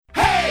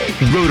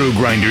Roto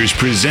Grinders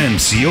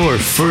presents your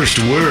first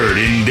word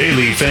in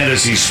daily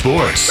fantasy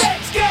sports.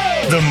 Let's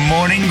go! The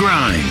Morning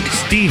Grind.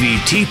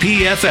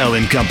 Stevietpfl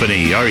and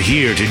Company are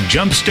here to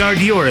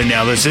jumpstart your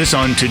analysis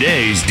on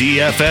today's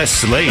DFS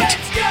slate. Let's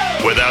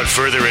go! Without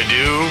further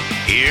ado,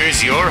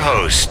 here's your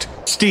host,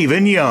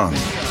 Stephen Young.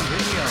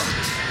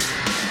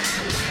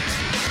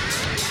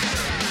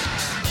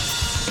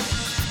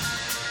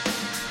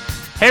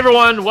 Hey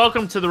everyone,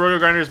 welcome to the Roto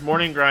Grinders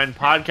Morning Grind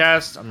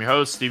podcast. I'm your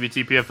host,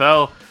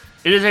 Stevietpfl.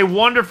 It is a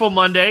wonderful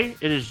Monday.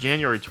 It is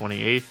January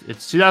 28th.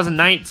 It's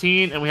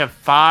 2019, and we have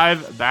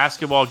 5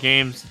 basketball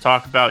games to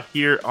talk about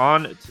here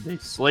on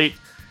today's slate.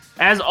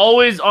 As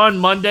always on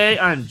Monday,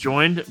 I'm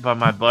joined by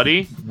my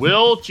buddy,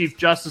 Will,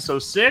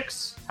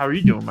 Chiefjustice06. How are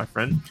you doing, my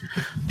friend?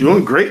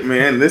 Doing great,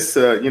 man. This,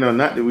 not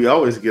that we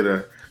always get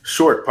a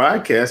short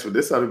podcast, but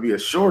this ought to be a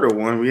shorter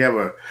one. We have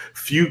a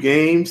few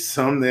games,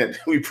 some that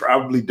we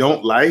probably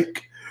don't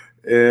like.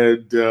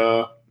 And,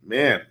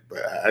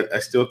 but I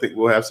still think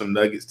we'll have some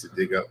nuggets to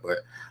dig up. But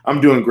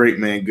I'm doing great,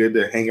 man. Good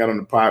to hang out on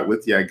the pod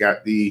with you. I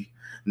got the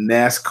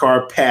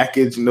NASCAR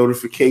package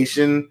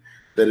notification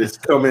that is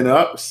coming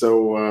up.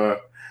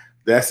 So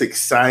that's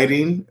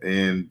exciting.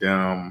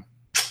 And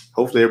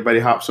hopefully everybody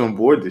hops on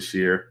board this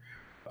year.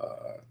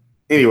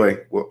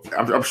 Anyway, well,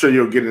 I'm sure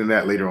you'll get into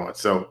that later on.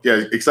 So,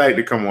 yeah, excited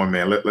to come on,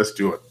 man. Let's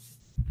do it.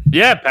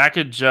 Yeah,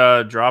 package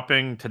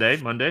dropping today,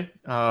 Monday.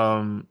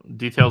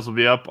 Details will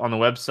be up on the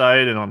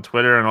website and on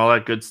Twitter and all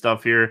that good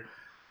stuff here.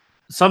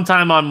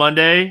 Sometime on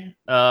Monday,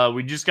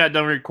 we just got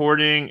done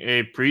recording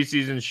a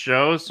preseason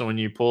show. So when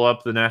you pull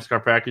up the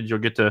NASCAR package, you'll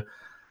get to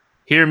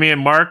hear me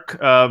and Mark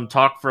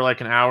talk for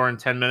like an hour and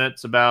 10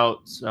 minutes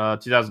about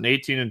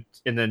 2018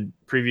 and then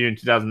previewing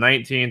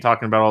 2019,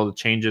 talking about all the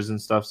changes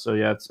and stuff. So,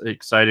 yeah, it's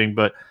exciting.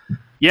 But,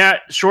 yeah,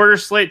 shorter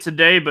slate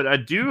today, but I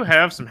do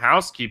have some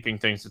housekeeping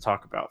things to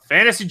talk about.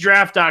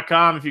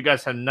 FantasyDraft.com, if you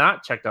guys have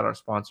not checked out our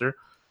sponsor,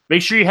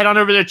 make sure you head on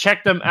over there,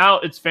 check them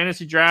out. It's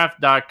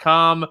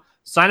FantasyDraft.com.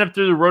 Sign up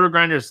through the Roto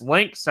Grinders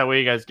links. That way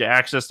you guys get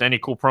access to any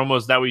cool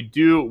promos that we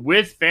do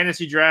with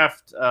Fantasy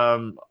Draft.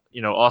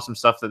 Awesome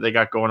stuff that they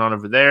got going on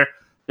over there.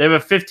 They have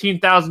a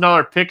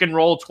 $15,000 pick and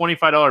roll,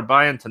 $25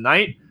 buy-in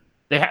tonight.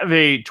 They have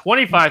a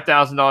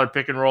 $25,000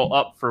 pick and roll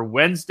up for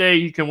Wednesday.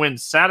 You can win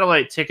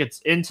satellite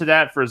tickets into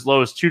that for as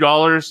low as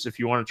 $2 if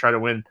you want to try to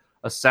win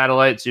a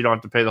satellite so you don't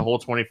have to pay the whole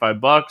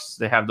 $25.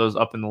 They have those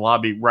up in the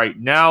lobby right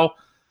now.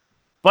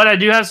 But I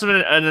do have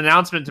an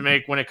announcement to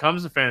make when it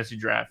comes to Fantasy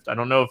Draft. I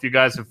don't know if you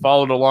guys have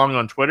followed along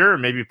on Twitter or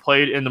maybe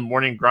played in the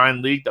Morning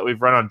Grind League that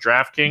we've run on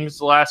DraftKings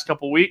the last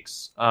couple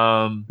weeks.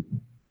 But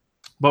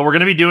we're going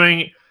to be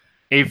doing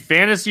a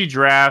Fantasy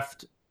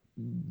Draft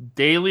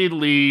daily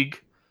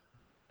league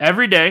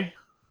every day,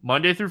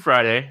 Monday through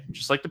Friday,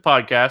 just like the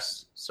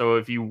podcast. So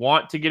if you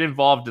want to get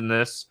involved in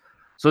this,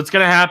 so it's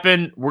going to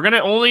happen. We're going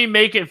to only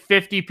make it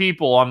 50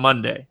 people on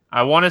Monday.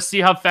 I want to see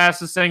how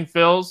fast this thing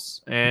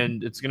fills,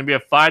 and it's going to be a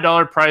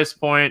 $5 price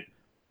point,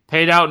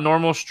 paid out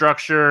normal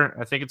structure.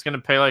 I think it's going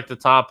to pay like the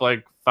top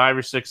like 5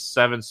 or 6,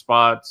 7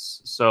 spots.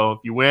 So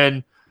if you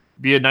win,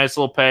 be a nice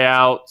little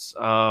payout.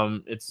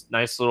 It's a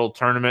nice little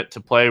tournament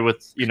to play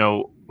with,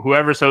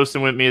 whoever's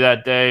hosting with me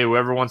that day,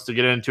 whoever wants to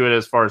get into it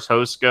as far as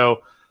hosts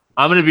go.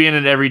 I'm going to be in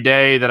it every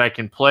day that I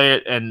can play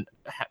it and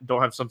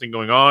don't have something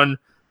going on.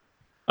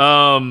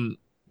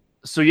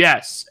 So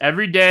yes,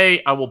 every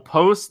day I will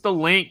post the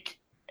link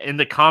in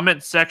the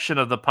comment section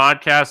of the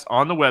podcast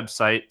on the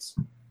website.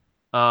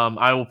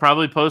 I will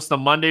probably post the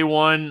Monday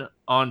one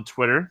on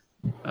Twitter.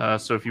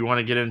 So if you want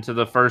to get into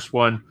the first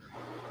one,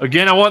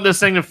 again, I want this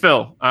thing to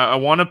fill. I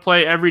want to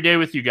play every day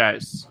with you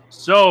guys.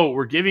 So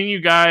we're giving you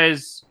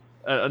guys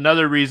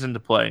another reason to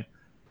play.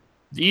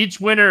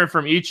 Each winner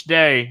from each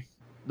day,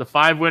 the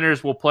 5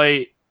 winners will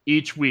play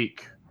each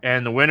week,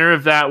 and the winner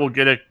of that will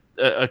get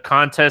a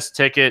contest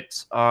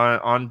ticket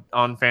on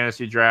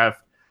Fantasy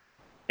Draft.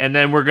 And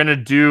then we're going to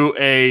do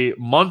a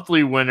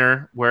monthly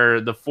winner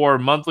where the 4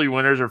 monthly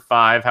winners or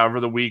 5, however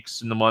the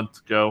weeks in the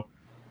month go,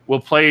 will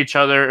play each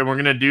other, and we're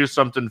going to do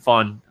something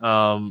fun.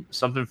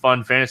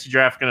 Fantasy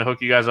Draft going to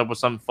hook you guys up with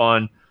something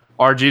fun.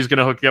 RG is going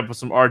to hook you up with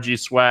some RG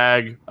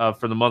swag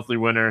for the monthly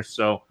winner.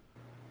 So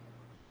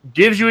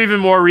gives you even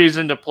more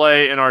reason to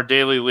play in our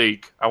daily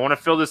league. I want to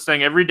fill this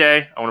thing every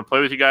day. I want to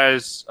play with you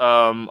guys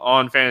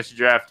on Fantasy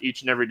Draft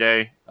each and every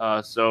day.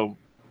 I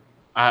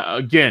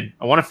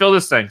want to fill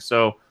this thing.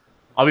 So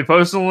I'll be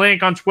posting a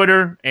link on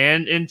Twitter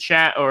and in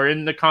chat or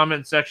in the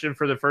comment section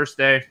for the first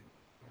day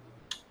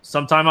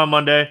sometime on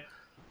Monday,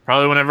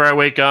 probably whenever I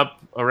wake up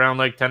around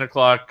like 10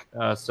 o'clock.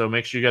 So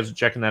make sure you guys are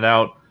checking that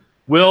out.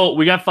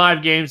 We got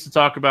 5 games to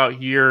talk about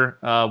here.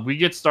 We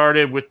get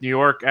started with New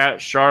York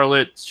at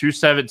Charlotte,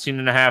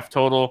 217.5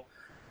 total.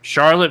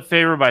 Charlotte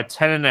favored by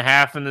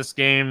 10.5 in this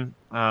game.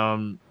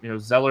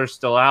 Zeller's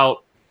still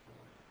out.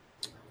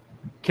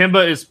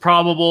 Kimba is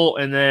probable,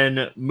 and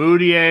then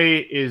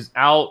Moutier is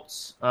out.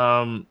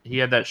 He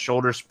had that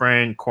shoulder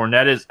sprain.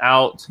 Cornette is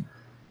out.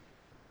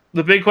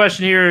 The big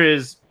question here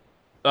is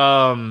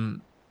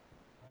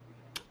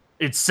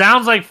It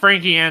sounds like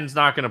Frankie N's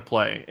not going to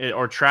play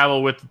or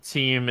travel with the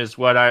team is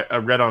what I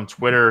read on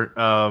Twitter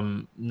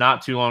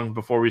not too long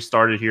before we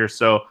started here.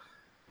 So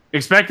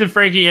expected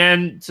Frankie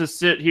N to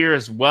sit here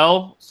as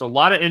well. So a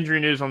lot of injury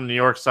news on the New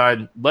York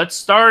side. Let's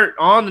start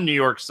on the New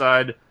York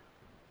side.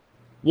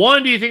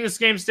 1, do you think this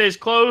game stays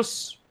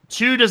close?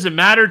 2, does it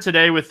matter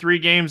today with 3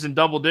 games in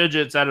double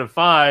digits out of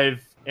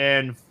 5?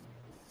 And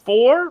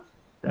 4,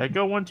 did I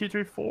go 1, 2,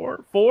 3,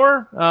 4?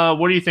 4?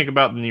 What do you think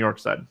about the New York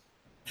side?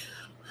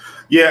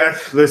 Yeah,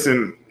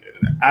 listen,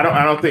 I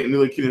don't think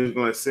Newly Keating is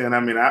going to send. I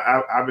mean,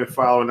 I've been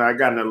following. I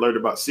got an alert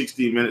about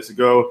 16 minutes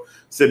ago.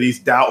 Said he's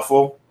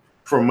doubtful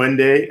for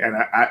Monday, and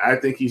I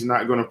think he's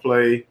not going to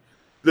play.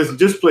 Listen,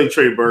 just play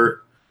Trey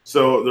Burke.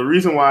 So the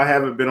reason why I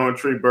haven't been on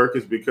Trey Burke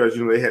is because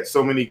they had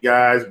so many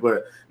guys,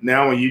 but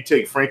now when you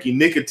take Frankie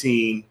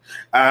Nicotine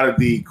out of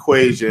the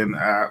equation,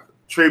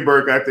 Trey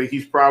Burke, I think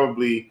he's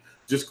probably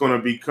just going to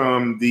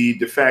become the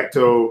de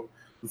facto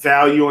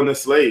value on the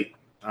slate.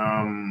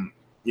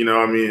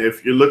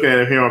 If you're looking at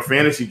him here on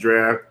Fantasy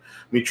Draft,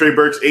 Trey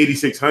Burke's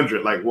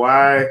 8,600. Like,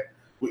 why?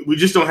 We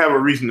just don't have a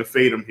reason to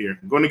fade him here.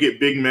 I'm going to get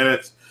big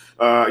minutes.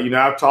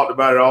 I've talked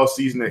about it all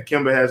season that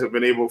Kemba hasn't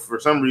been able, for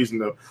some reason,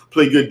 to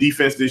play good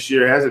defense this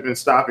year. Hasn't been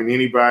stopping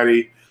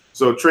anybody.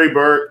 So Trey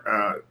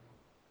Burke,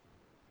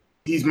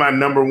 he's my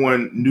number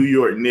 1 New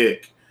York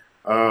Knick.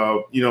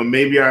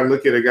 Maybe I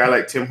look at a guy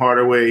like Tim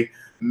Hardaway.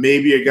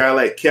 Maybe a guy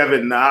like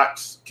Kevin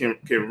Knox can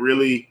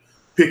really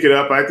pick it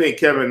up. I think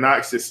Kevin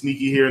Knox is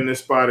sneaky here in this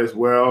spot as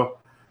well,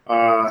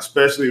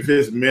 especially if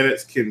his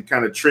minutes can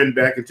kind of trend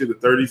back into the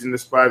 30s in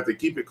this spot. If they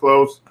keep it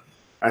close,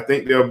 I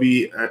think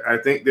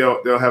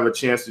they'll have a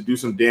chance to do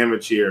some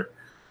damage here.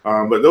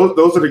 But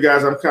those are the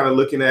guys I'm kind of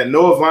looking at.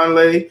 Noah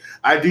Vonleh,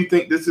 I do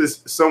think this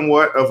is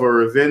somewhat of a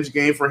revenge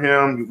game for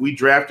him. We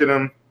drafted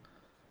him,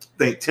 I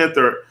think 10th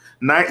or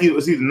 9th. It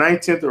was either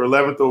 9th, 10th, or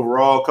 11th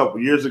overall a couple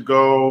years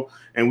ago,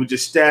 and we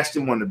just stashed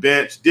him on the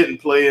bench, didn't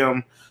play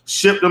him.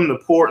 Shipped him to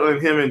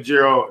Portland, him and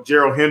Gerald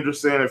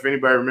Henderson, if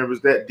anybody remembers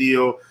that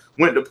deal.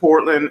 Went to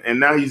Portland, and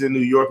now he's in New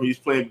York, and he's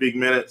playing big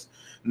minutes.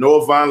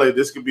 Noah Vonleh,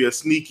 this could be a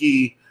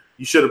sneaky,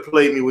 you should have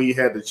played me when you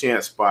had the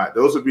chance spot.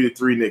 Those would be the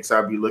 3 Knicks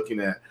I'd be looking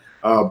at.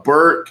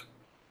 Burke,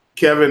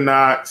 Kevin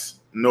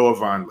Knox, Noah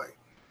Vonleh.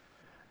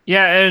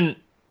 Yeah, and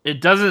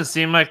it doesn't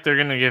seem like they're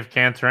going to give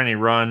Cantor any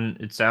run.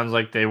 It sounds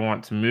like they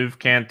want to move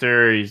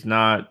Cantor. He's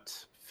not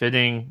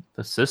fitting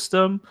the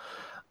system.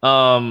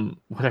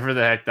 Whatever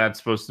the heck that's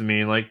supposed to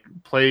mean. Like,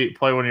 play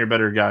one of your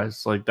better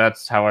guys. Like,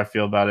 that's how I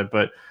feel about it.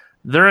 But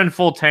they're in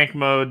full tank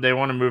mode. They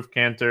want to move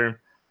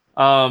Cantor.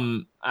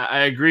 I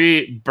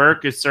agree.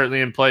 Burke is certainly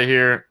in play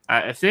here.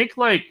 I think,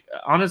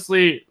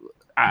 honestly,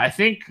 I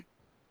think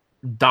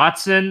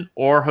Dotson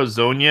or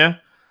Hazonia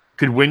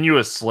could win you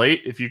a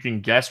slate if you can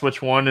guess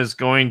which one is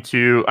going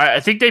to. I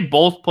think they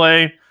both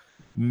play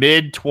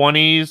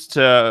mid-20s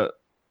to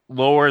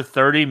lower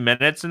 30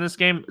 minutes in this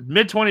game,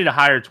 mid-20 to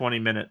higher 20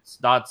 minutes,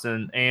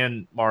 Dotson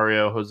and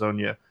Mario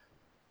Hazonia.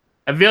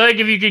 I feel like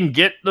if you can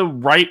get the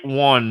right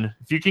one,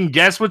 if you can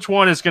guess which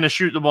one is going to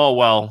shoot the ball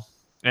well,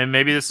 and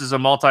maybe this is a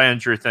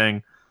multi-injury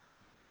thing,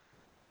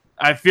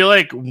 I feel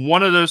like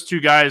one of those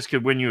 2 guys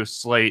could win you a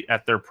slate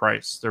at their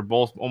price. They're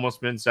both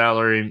almost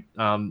mid-salary,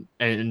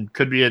 and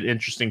could be an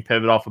interesting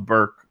pivot off of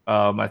Burke.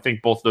 I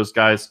think both those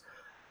guys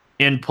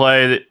in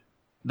play.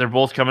 They're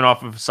both coming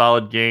off of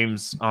solid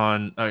games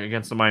on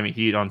against the Miami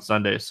Heat on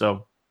Sunday.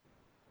 So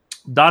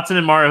Dotson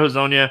and Mario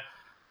Hazonia,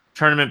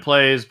 tournament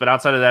plays. But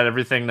outside of that,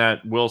 everything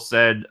that Will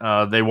said,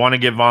 they want to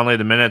give Vonleh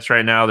the minutes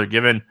right now. They're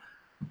giving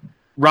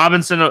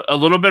Robinson a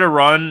little bit of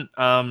run.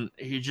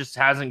 He just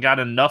hasn't got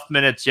enough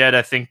minutes yet.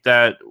 I think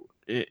that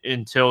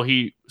until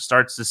he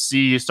starts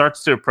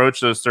to approach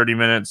those 30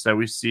 minutes that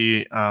we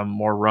see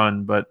more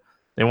run. But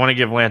they want to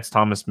give Lance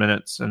Thomas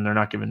minutes, and they're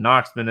not giving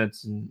Knox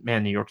minutes. And,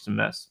 man, New York's a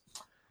mess.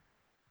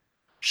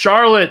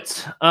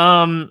 Charlotte,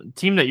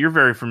 team that you're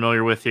very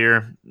familiar with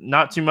here.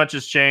 Not too much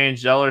has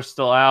changed. Zeller's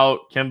still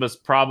out. Kemba's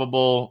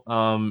probable.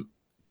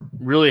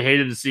 Really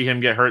hated to see him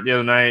get hurt the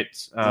other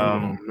night.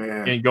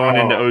 And going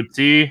into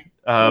OT.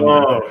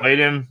 Played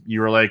him.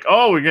 You were like,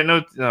 "Oh, we're getting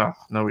OT."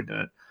 No, we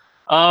didn't.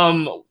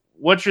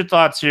 What's your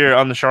thoughts here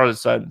on the Charlotte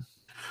side?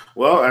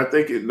 Well, I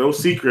think no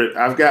secret.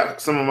 I've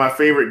got some of my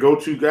favorite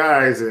go-to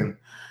guys, and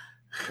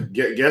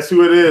guess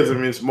who it is? I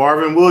mean, it's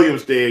Marvin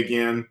Williams Day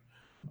again.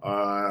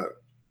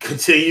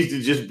 Continues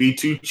to just be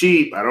too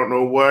cheap. I don't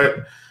know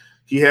what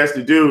he has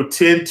to do.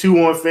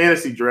 10-2 on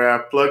Fantasy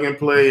Draft, plug and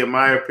play, in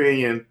my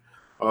opinion.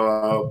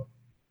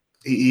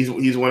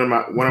 He's one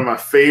of my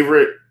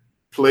favorite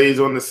plays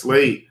on the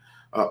slate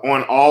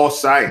on all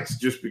sites,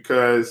 just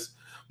because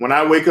when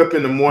I wake up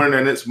in the morning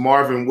and it's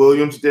Marvin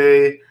Williams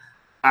Day,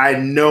 I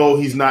know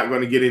he's not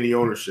going to get any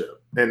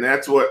ownership. And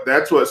that's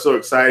what's so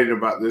exciting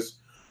about this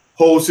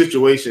whole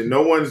situation.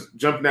 No one's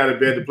jumping out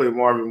of bed to play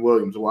Marvin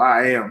Williams. Well,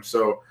 I am.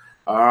 So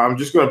I'm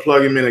just going to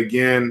plug him in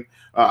again.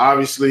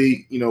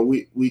 Obviously,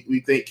 we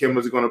think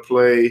Kemba's going to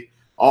play.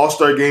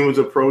 All-Star game was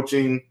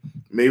approaching.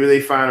 Maybe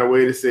they find a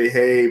way to say,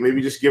 hey,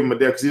 maybe just give him a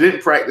day, because he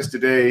didn't practice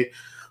today.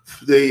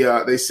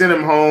 They sent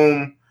him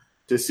home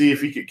to see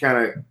if he could kind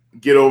of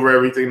get over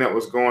everything that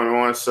was going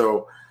on.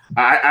 So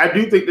I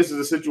do think this is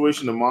a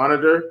situation to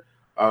monitor.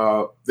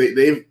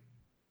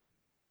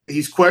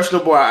 He's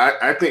questionable.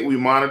 I think we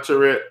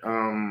monitor it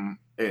and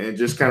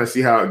just kind of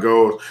see how it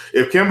goes.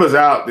 If Kemba's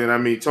out,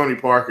 then Tony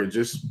Parker,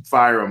 just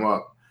fire him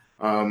up.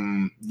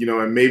 And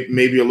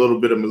maybe a little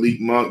bit of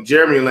Malik Monk.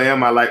 Jeremy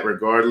Lamb I like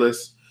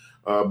regardless,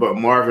 but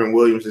Marvin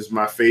Williams is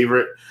my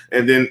favorite.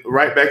 And then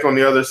right back on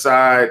the other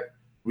side,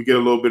 we get a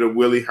little bit of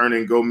Willie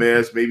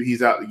Hernan-Gomez. Maybe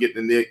he's out to get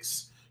the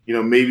Knicks.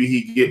 Maybe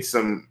he gets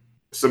some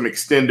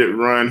extended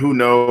run. Who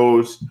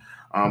knows?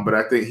 But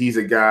I think he's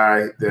a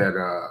guy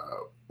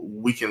that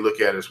we can look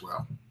at as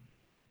well.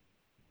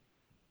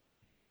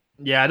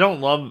 Yeah, I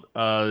don't love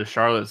the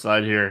Charlotte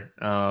side here.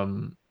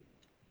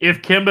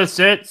 If Kemba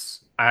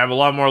sits, I have a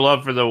lot more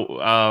love for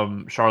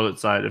the Charlotte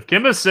side. If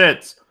Kemba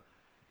sits,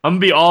 I'm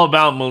going to be all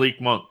about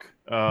Malik Monk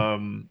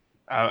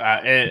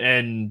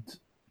and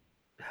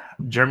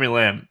Jeremy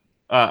Lamb.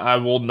 I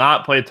will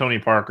not play Tony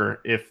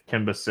Parker if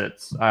Kemba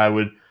sits. I'd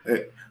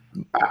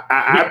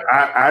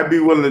be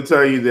willing to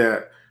tell you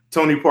that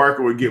Tony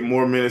Parker would get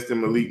more minutes than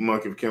Malik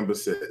Monk if Kemba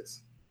sits.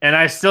 And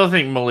I still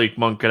think Malik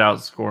Monk could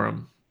outscore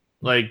him.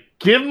 Like,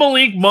 give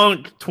Malik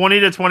Monk 20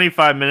 to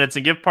 25 minutes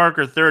and give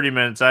Parker 30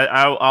 minutes.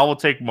 I will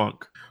take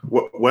Monk.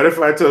 What if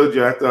I told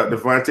you I thought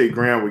Devontae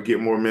Graham would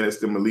get more minutes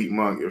than Malik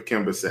Monk if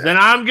Kemba sat? Then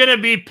I'm going to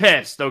be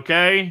pissed,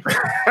 okay?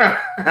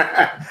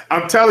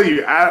 I'm telling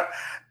you, I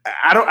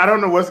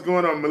don't know what's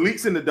going on.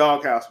 Malik's in the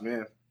doghouse,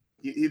 man.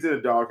 He's in the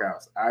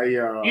doghouse.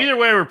 Either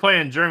way, we're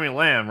playing Jeremy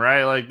Lamb,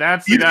 right? Like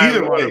that's the guy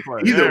we want to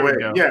play. Either way,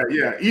 yeah.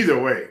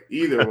 Either way.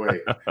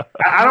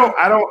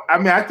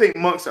 I think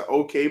Monk's an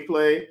okay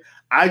play.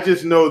 I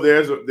just know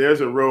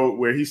there's a road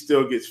where he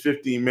still gets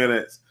 15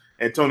 minutes,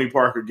 and Tony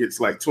Parker gets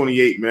like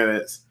 28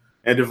 minutes,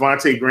 and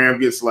Devontae Graham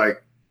gets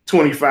like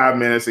 25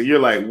 minutes, and you're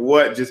like,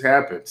 what just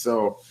happened?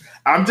 So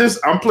I'm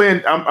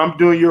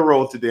doing your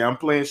role today. I'm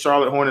playing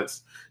Charlotte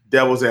Hornets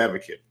devil's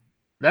advocate.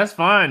 That's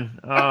fine.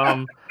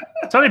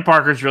 Tony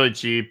Parker's really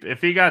cheap.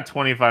 If he got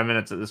 25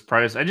 minutes at this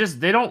price,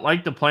 they don't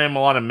like to play him a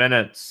lot of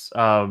minutes.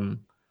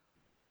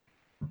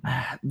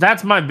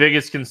 That's my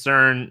biggest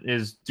concern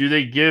is, do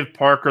they give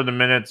Parker the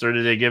minutes or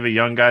do they give a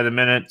young guy the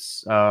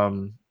minutes?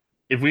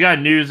 If we got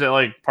news that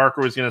like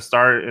Parker was going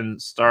to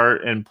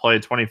start and play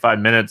 25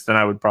 minutes, then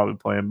I would probably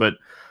play him, but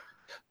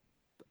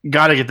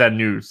got to get that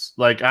news.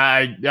 Like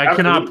I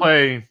cannot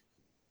play.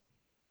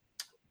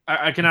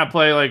 I cannot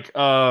play like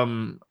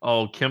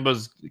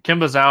Kemba's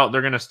out.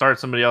 They're going to start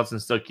somebody else and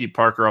still keep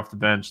Parker off the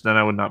bench. Then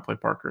I would not play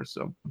Parker.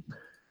 So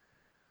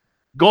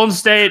Golden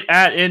State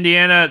at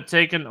Indiana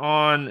taking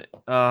on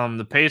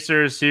the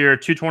Pacers here.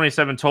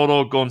 227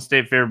 total. Golden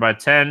State favored by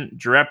 10.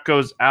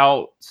 Jerebko's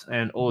out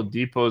and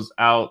Oladipo's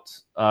out.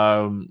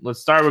 Let's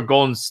start with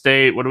Golden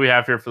State. What do we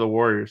have here for the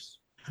Warriors?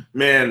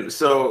 Man,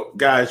 so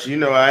guys,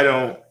 I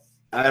don't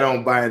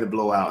buy into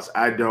blowouts.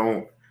 I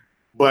don't,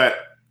 but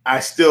I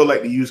still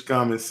like to use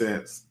common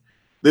sense.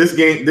 This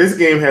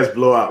game has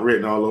blowout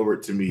written all over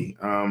it to me.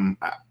 I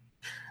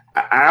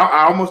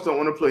almost don't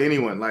want to play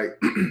anyone like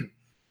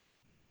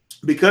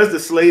because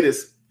the slate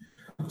is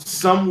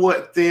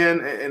somewhat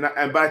thin,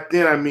 and by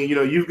thin I mean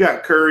you've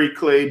got Curry,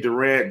 Clay,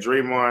 Durant,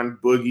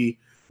 Draymond, Boogie.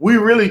 We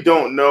really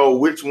don't know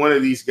which one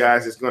of these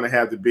guys is going to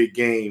have the big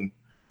game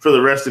for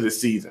the rest of the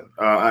season.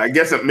 I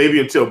guess maybe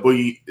until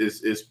Boogie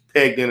is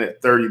pegged in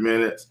at 30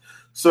 minutes.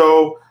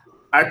 So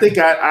I think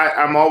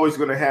I'm always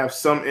going to have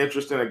some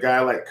interest in a guy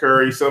like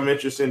Curry, some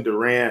interest in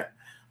Durant,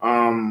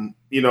 and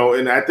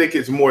I think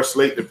it's more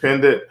slate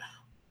dependent.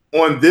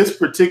 On this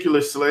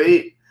particular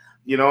slate,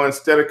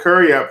 instead of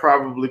Curry, I'd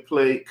probably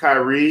play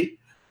Kyrie.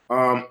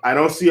 I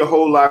don't see a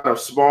whole lot of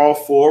small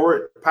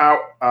forward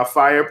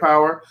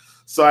firepower,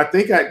 so I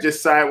think I'd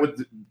just side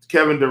with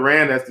Kevin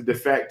Durant as the de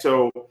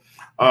facto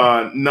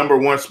number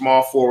one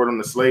small forward on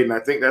the slate, and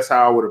I think that's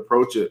how I would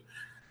approach it.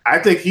 I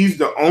think he's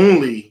the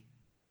only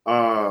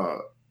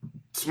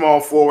small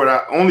forward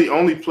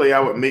only play I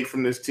would make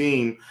from this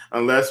team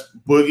unless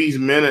Boogie's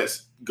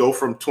minutes go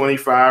from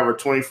 25 or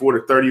 24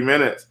 to 30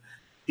 minutes.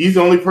 He's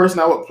the only person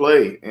I would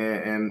play,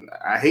 and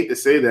I hate to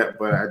say that,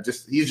 but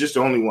he's just the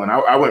only one.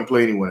 I wouldn't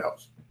play anyone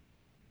else.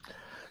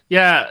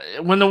 Yeah,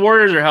 when the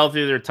Warriors are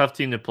healthy, they're a tough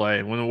team to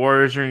play. When the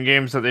Warriors are in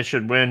games that they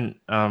should win,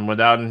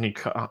 without any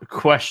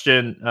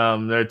question,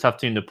 they're a tough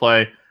team to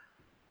play.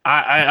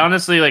 I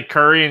honestly like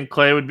Curry and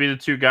Clay would be the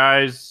two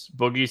guys.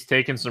 Boogie's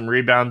taking some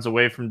rebounds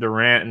away from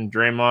Durant and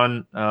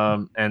Draymond,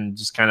 and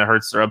just kind of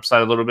hurts their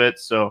upside a little bit.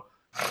 So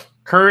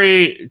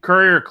Curry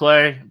or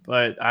Clay,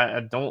 but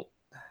I don't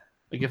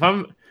like if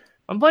I'm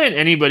playing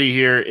anybody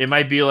here, it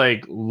might be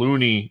like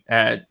Looney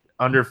at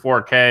under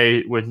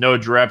 4K with no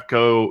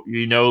Jerebko.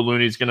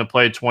 Looney's going to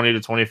play 20 to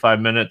 25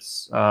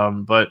 minutes,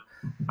 but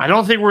I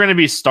don't think we're going to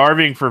be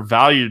starving for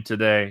value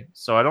today.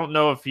 So I don't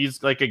know if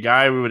he's like a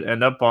guy we would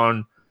end up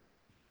on.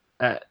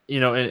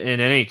 In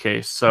any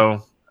case.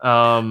 So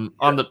and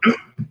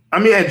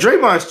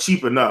Draymond's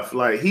cheap enough.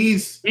 Like he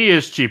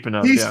is cheap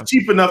enough. He's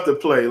cheap enough to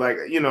play. Like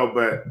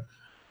but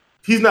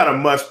he's not a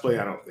must play.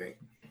 I don't think.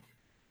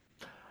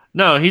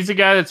 No, he's a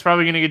guy that's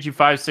probably going to get you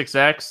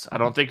 5-6x. I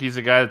don't think he's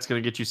a guy that's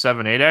going to get you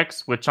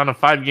 7-8x, which on a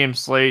 5-game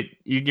slate,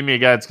 you give me a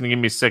guy that's going to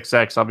give me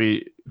 6x. I'll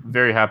be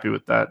very happy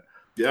with that.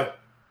 Yeah.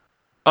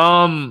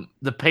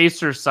 The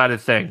Pacers side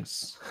of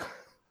things.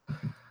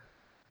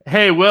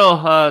 Hey, Will,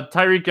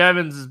 Tyreek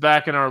Evans is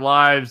back in our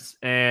lives,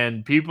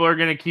 and people are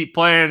going to keep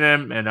playing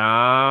him, and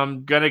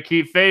I'm going to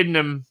keep fading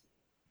him.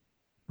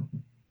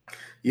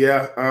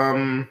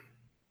 Yeah.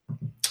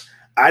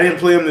 I didn't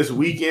play him this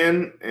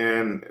weekend,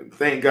 and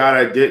thank God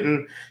I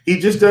didn't. He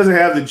just doesn't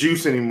have the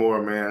juice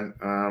anymore,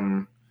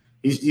 man.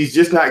 He's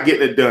just not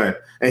getting it done.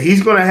 And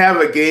he's going to have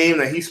a game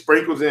that he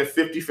sprinkles in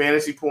 50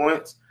 fantasy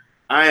points.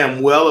 I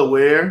am well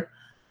aware.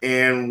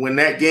 And when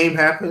that game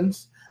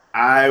happens,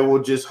 I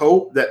will just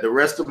hope that the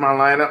rest of my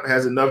lineup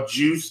has enough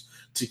juice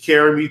to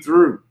carry me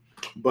through.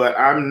 But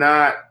I'm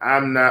not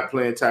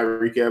playing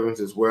Tyreek Evans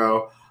as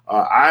well.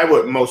 I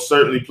would most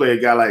certainly play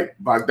a guy like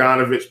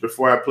Bogdanovich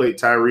before I played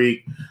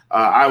Tyreek.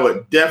 I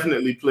would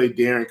definitely play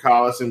Darren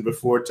Collison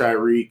before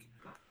Tyreek.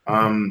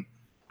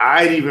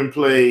 I'd even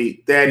play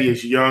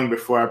Thaddeus Young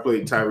before I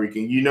played Tyreek.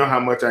 And you know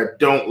how much I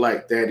don't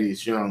like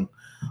Thaddeus Young.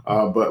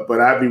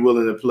 But I'd be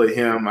willing to play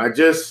him.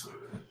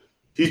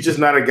 He's just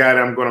not a guy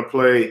that I'm going to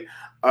play.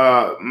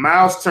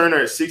 Miles Turner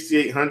at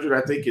 6,800,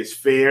 I think is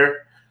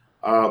fair.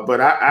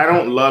 But I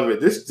don't love it.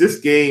 This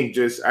game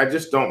I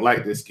just don't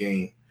like this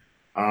game.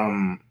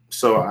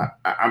 So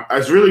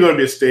it's really going to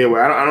be a stay away.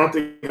 I don't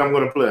think I'm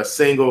going to play a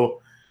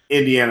single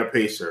Indiana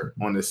Pacer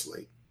on this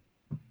slate.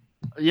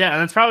 Yeah,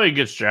 and it's probably a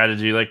good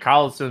strategy. Like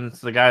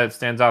Collison's the guy that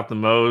stands out the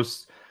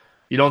most.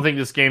 You don't think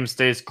this game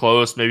stays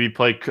close. Maybe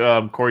play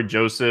Corey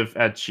Joseph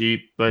at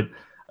cheap. But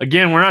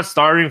again, we're not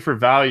starving for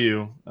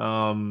value.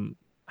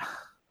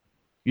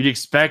 You'd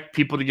expect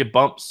people to get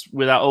bumps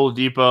without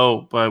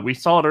Oladipo, but we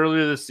saw it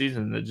earlier this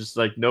season that just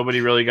like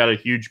nobody really got a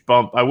huge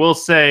bump. I will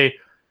say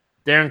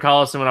Darren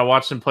Collison, when I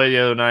watched him play the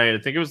other night, I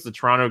think it was the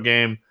Toronto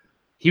game,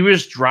 he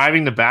was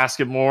driving the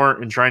basket more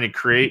and trying to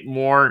create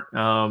more.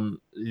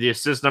 The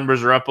assist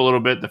numbers are up a little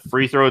bit. The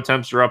free throw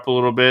attempts are up a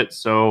little bit.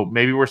 So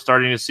maybe we're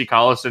starting to see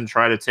Collison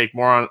try to take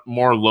more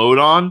load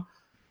on.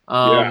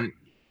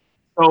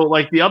 So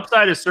like the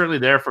upside is certainly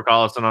there for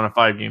Collison on a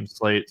 5-game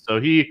slate.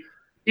 So he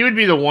would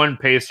be the one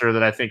pacer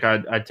that I think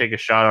I'd take a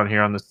shot on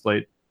here on this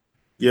slate.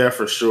 Yeah,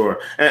 for sure.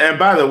 And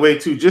by the way,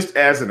 too, just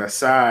as an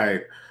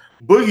aside,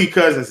 Boogie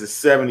Cousins is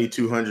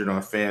 7,200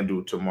 on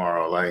FanDuel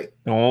tomorrow. Like,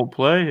 don't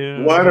play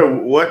him.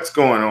 What's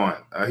going on?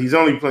 He's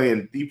only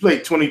playing. He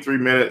played 23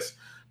 minutes,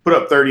 put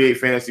up 38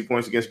 fantasy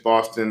points against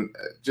Boston.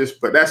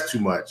 But that's too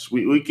much.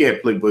 We can't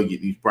play Boogie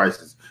at these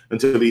prices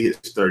until he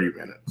hits 30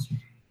 minutes.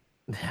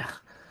 Yeah,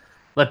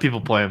 let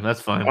people play him. That's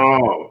fine.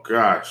 Oh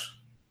gosh.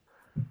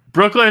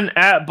 Brooklyn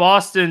at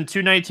Boston,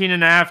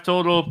 219.5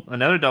 total.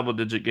 Another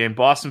double-digit game.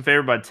 Boston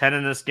favored by 10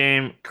 in this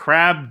game.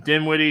 Crabbe,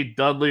 Dinwiddie,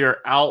 Dudley are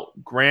out.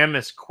 Graham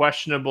is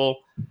questionable.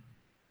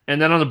 And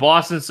then on the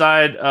Boston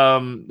side,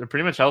 they're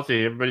pretty much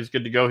healthy. Everybody's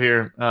good to go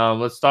here.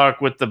 Let's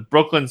talk with the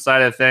Brooklyn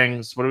side of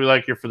things. What do we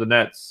like here for the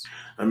Nets?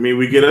 I mean,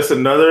 we get us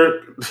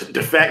another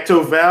de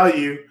facto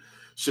value.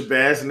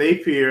 Shabazz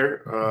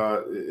Napier.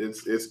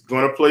 It's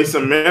going to play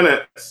some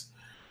minutes.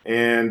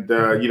 And,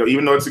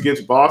 even though it's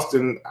against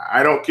Boston,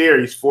 I don't care.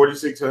 He's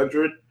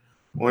 4,600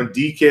 on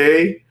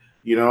DK.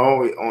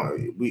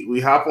 We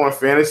hop on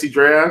Fantasy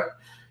Draft.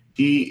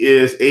 He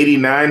is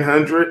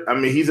 8,900. I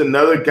mean, he's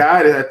another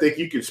guy that I think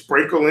you can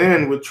sprinkle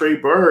in with Trey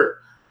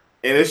Burke.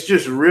 And it's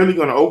just really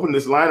going to open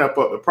this lineup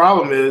up. The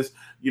problem is,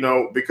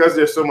 because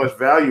there's so much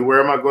value,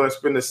 where am I going to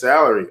spend the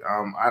salary?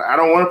 I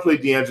don't want to play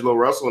D'Angelo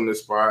Russell in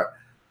this spot.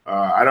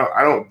 I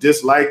don't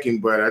dislike him,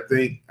 but I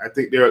think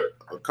there are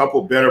a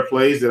couple better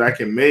plays that I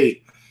can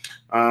make.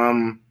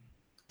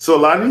 So a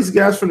lot of these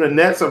guys from the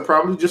Nets are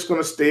probably just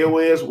going to stay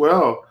away as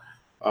well.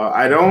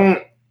 I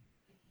don't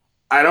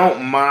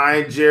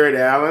mind Jared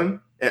Allen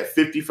at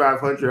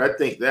 5,500. I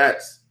think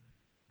that's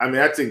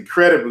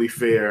incredibly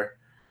fair.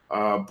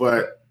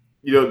 But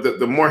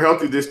the more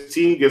healthy this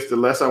team gets, the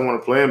less I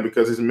want to play him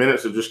because his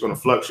minutes are just going to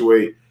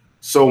fluctuate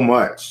so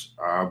much.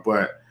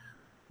 But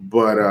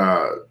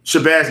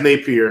Shabazz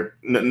Napier,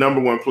 number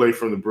one play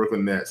from the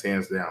Brooklyn Nets,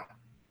 hands down.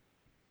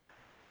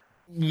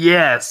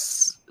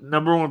 Yes,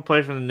 number one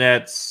play from the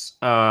Nets.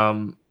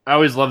 I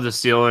always love the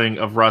ceiling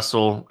of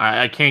Russell.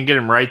 I can't get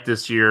him right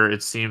this year,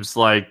 it seems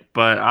like,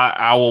 but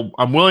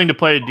I'm willing to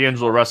play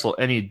D'Angelo Russell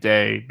any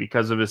day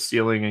because of his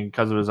ceiling and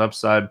because of his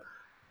upside.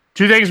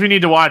 Two things we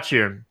need to watch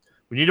here.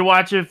 We need to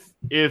watch if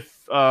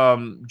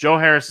Joe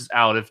Harris is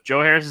out. If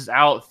Joe Harris is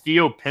out,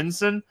 Theo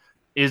Pinson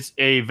is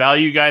a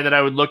value guy that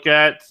I would look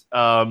at.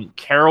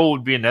 Carroll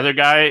would be another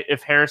guy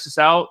if Harris is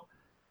out.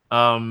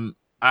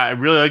 I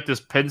really like this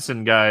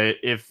Pinson guy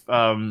if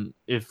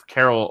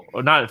Carroll,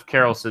 or not if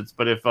Carroll sits,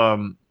 but if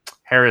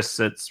Harris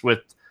sits with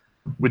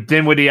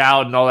Dinwiddie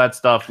out and all that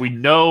stuff. We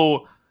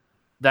know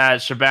that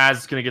Shabazz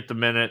is going to get the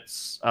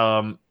minutes.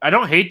 I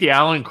don't hate the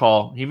Allen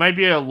call. He might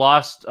be a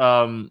lost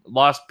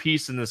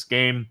piece in this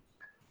game.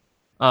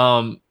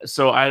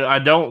 So I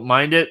don't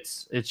mind it.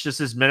 It's just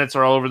his minutes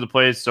are all over the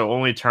place, so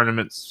only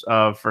tournaments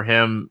for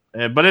him.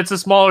 But it's a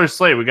smaller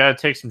slate. We got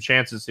to take some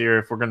chances here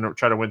if we're going to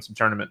try to win some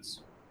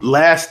tournaments.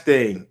 Last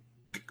thing.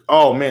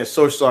 Oh, man,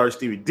 so sorry,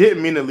 Stevie.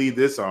 Didn't mean to leave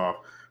this off.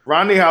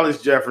 Ronnie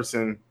Hollis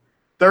Jefferson,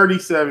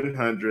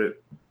 3,700.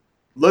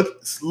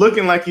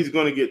 Looking like he's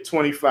going to get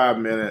 25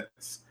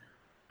 minutes.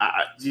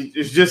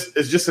 It's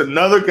just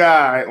another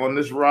guy on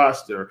this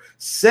roster.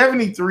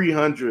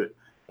 7,300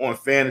 on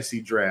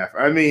FantasyDraft.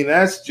 I mean,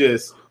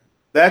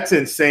 that's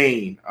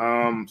insane.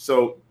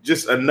 So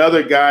just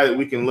another guy that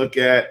we can look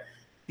at.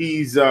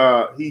 He's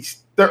 4K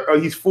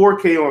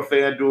on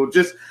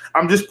FanDuel.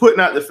 I'm just putting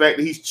out the fact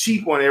that he's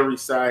cheap on every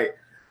site.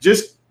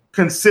 Just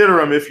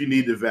consider him if you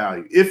need the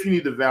value. If you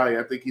need the value,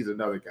 I think he's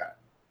another guy.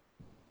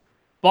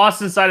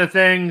 Boston side of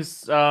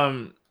things,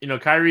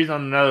 Kyrie's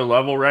on another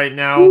level right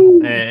now,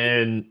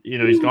 and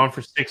he's gone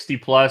for 60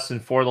 plus in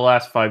 4 of the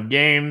last 5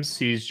 games.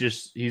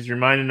 He's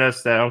reminding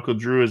us that Uncle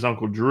Drew is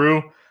Uncle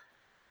Drew.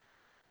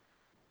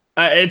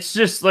 It's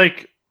just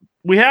like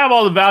we have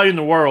all the value in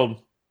the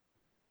world.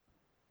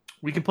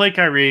 We can play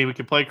Kyrie, we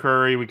can play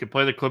Curry, we can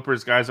play the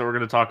Clippers guys that we're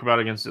going to talk about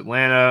against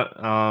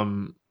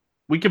Atlanta.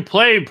 We can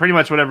play pretty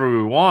much whatever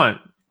we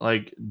want.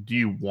 Like, do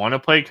you want to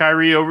play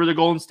Kyrie over the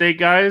Golden State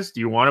guys? Do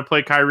you want to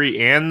play Kyrie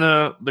and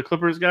the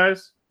Clippers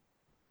guys?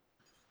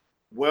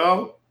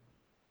 Well,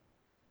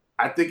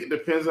 I think it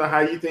depends on how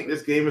you think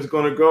this game is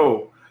going to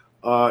go.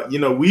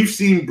 We've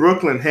seen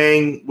Brooklyn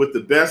hang with the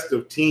best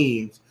of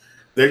teams.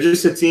 They're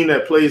just a team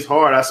that plays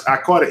hard. I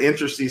caught an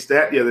interesting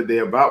stat the other day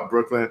about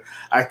Brooklyn.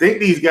 I think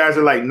these guys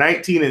are like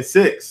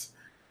 19-6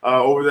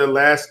 over their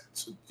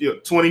last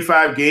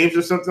 25 games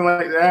or something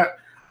like that.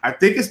 I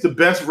think it's the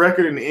best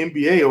record in the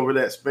NBA over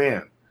that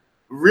span.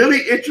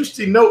 Really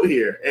interesting note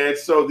here. And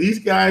so these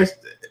guys,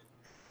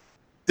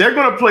 they're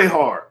going to play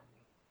hard.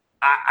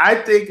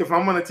 I think if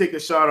I'm going to take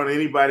a shot on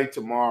anybody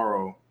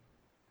tomorrow,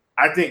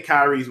 I think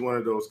Kyrie's one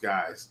of those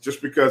guys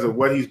just because of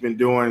what he's been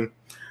doing.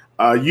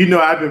 I've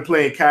been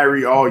playing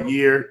Kyrie all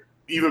year,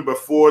 even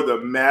before the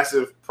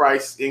massive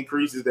price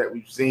increases that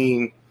we've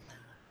seen.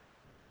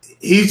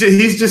 He's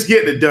just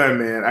getting it done,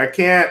 man.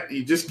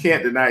 You just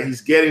can't deny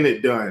he's getting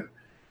it done.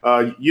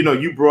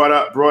 You brought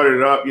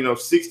it up,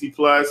 60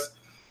 plus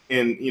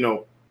in,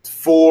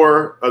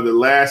 4 of the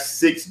last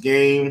 6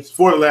 games,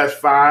 4 of the last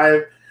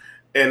 5.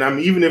 And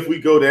even if we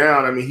go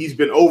down, he's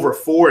been over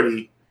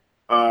 40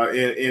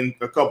 in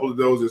a couple of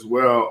those as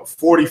well.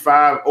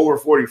 45, over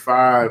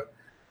 45.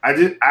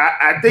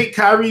 I think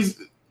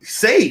Kyrie's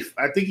safe.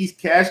 I think he's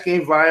cash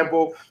game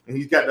viable, and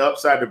he's got the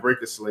upside to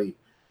break a slate.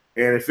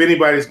 And if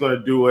anybody's going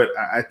to do it,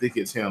 I think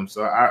it's him.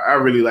 So I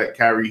really like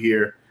Kyrie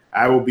here.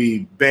 I will be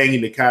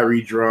banging the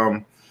Kyrie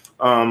drum.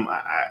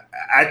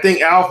 I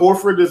think Al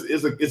Horford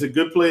is a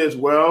good play as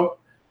well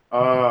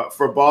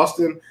for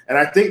Boston. And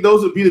I think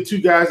those would be the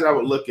 2 guys that I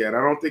would look at.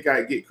 I don't think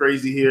I'd get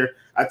crazy here.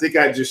 I think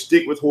I'd just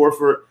stick with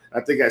Horford. I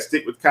think I'd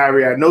stick with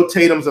Kyrie. I know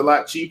Tatum's a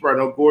lot cheaper. I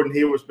know Gordon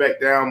Hayward's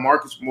back down.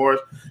 Marcus Morris.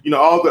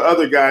 All the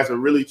other guys are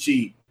really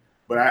cheap.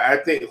 But I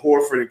think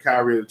Horford and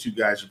Kyrie are the 2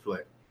 guys you play.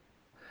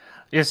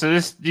 Yeah, so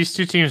these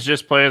 2 teams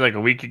just played like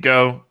a week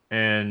ago.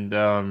 And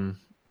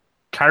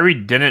Kyrie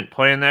didn't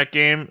play in that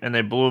game, and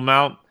they blew him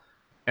out.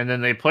 And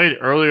then they played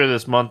earlier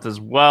this month as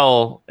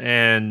well,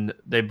 and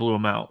they blew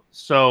him out.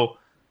 So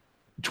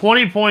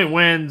 20-point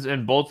wins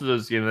in both of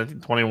those games. I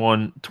think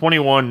 21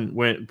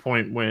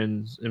 point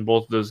wins in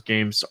both of those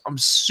games. So I'm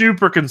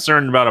super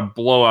concerned about a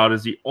blowout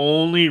is the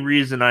only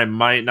reason I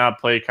might not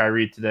play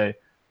Kyrie today.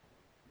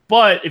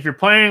 But if you're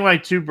playing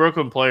like 2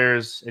 Brooklyn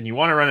players and you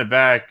want to run it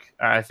back,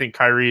 I think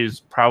Kyrie is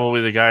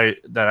probably the guy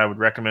that I would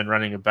recommend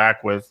running it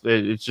back with.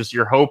 It's just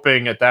you're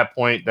hoping at that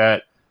point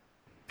that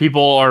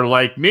people are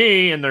like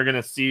me and they're going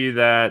to see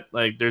that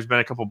like there's been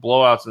a couple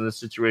blowouts in this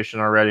situation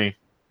already.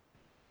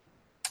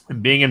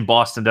 And being in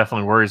Boston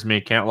definitely worries me,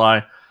 can't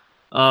lie.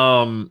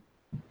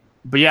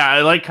 But yeah,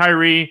 I like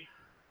Kyrie.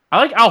 I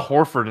like Al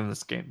Horford in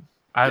this game.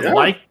 I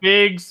like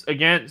bigs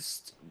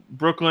against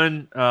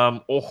Brooklyn.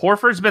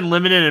 Horford's been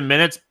limited in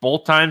minutes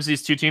both times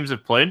these 2 teams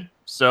have played.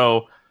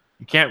 So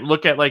you can't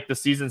look at like the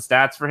season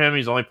stats for him.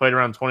 He's only played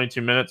around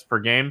 22 minutes per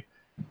game.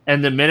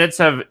 And the minutes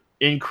have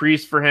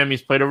increased for him.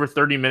 He's played over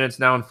 30 minutes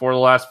now in 4 of the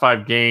last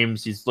 5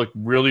 games. He's looked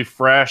really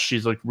fresh.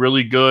 He's looked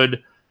really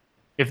good.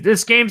 If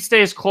this game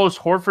stays close,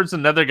 Horford's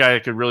another guy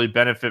that could really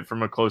benefit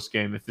from a close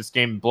game. If this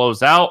game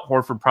blows out,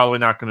 Horford probably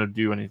not going to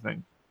do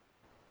anything.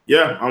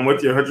 Yeah, I'm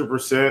with you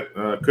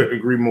 100%. Couldn't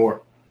agree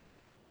more.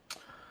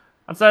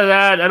 Outside of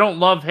that, I don't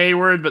love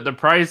Hayward, but the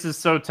price is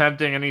so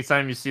tempting.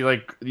 Anytime you see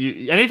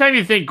anytime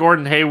you think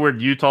Gordon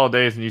Hayward Utah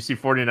days and you see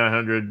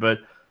 4,900, but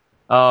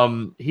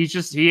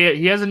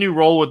he has a new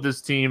role with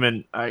this team,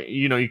 and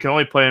you can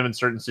only play him in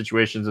certain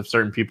situations if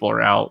certain people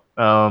are out.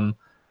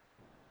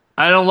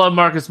 I don't love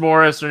Marcus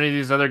Morris or any of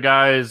these other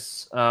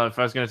guys. If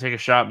I was going to take a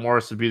shot,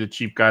 Morris would be the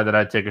cheap guy that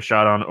I'd take a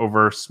shot on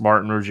over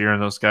Smart and Rozier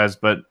and those guys.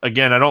 But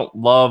again, I don't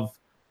love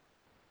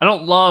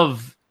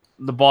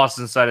the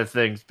Boston side of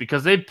things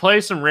because they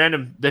play some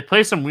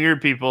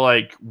weird people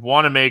like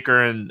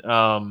Wanamaker and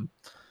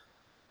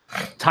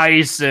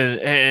Tice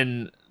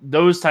and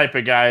those type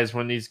of guys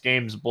when these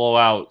games blow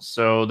out.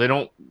 So they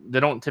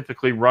don't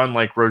typically run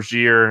like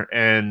Rozier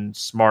and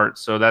Smart.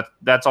 So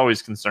that's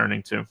always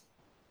concerning too.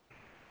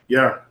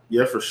 Yeah,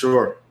 for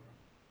sure.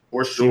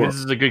 For sure. Stevens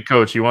is a good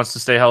coach. He wants to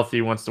stay healthy.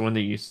 He wants to win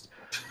the East.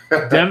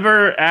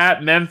 Denver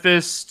at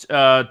Memphis,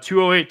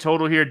 208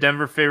 total here.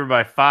 Denver favored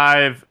by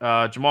 5.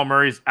 Jamal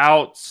Murray's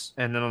out.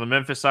 And then on the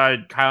Memphis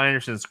side, Kyle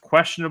Anderson's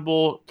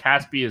questionable.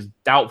 Caspi is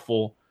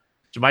doubtful.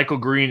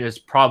 JaMychal Green is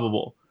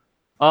probable.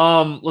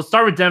 Let's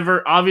start with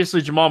Denver.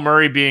 Obviously, Jamal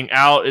Murray being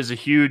out is a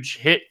huge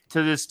hit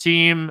to this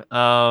team.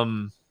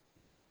 But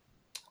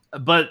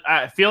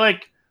I feel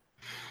like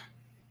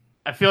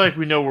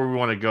we know where we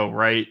want to go,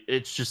 right?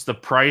 It's just the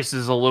price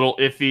is a little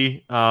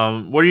iffy.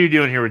 What are you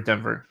doing here with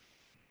Denver?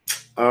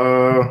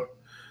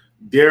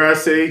 Dare I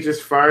say,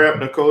 just fire up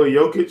Nikola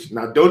Jokic.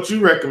 Now, don't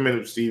you recommend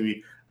him,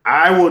 Stevie?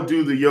 I will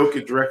do the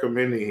Jokic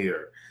recommending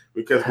here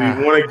because we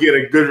want to get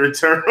a good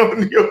return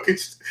on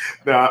Jokic.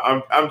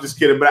 No, I'm just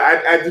kidding. But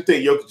I do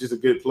think Jokic is a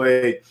good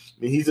play. I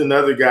mean, he's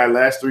another guy,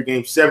 last 3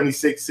 games,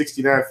 76,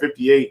 69,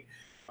 58.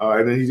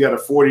 And then he's got a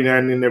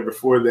 49 in there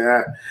before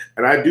that.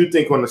 And I do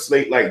think on a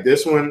slate like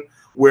this one,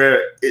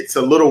 where it's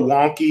a little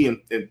wonky and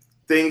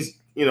things,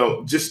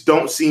 just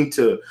don't seem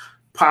to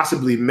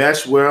possibly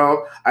mesh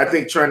well, I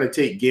think trying to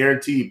take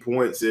guaranteed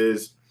points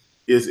is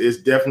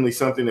definitely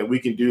something that we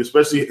can do,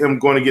 especially him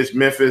going against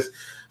Memphis.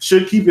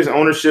 Should keep his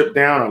ownership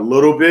down a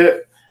little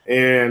bit.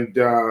 And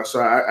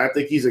so I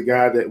think he's a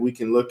guy that we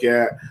can look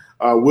at.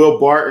 Will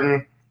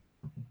Barton,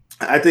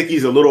 I think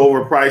he's a little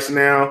overpriced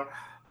now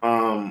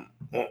on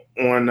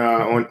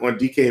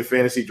DK and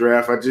Fantasy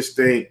Draft. I just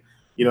think,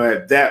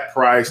 at that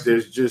price,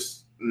 there's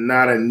just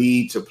not a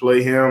need to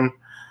play him.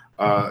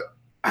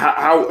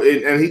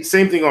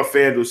 Same thing on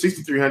FanDuel,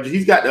 6,300.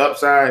 He's got the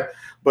upside,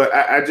 but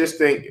I just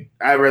think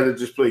I'd rather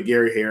just play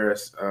Gary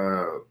Harris,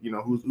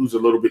 who's a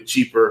little bit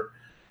cheaper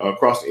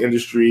across the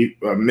industry.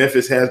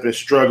 Memphis has been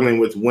struggling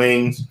with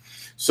wings.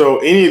 So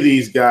any of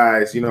these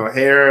guys,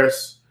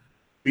 Harris,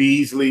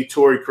 Beasley,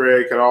 Torrey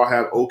Craig could all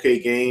have okay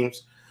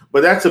games,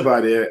 but that's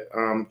about it.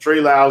 Trey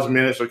Lyles'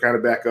 minutes are kind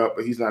of back up,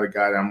 but he's not a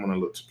guy that I'm going to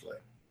look to play.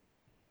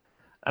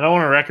 I don't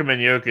want to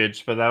recommend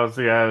Jokic, but that was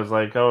the guy I was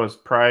like, his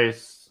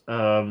price.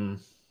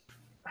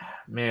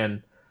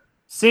 Man,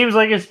 seems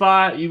like a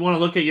spot you want to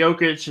look at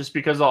Jokic just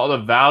because of all the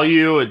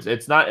value.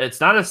 It's not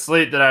a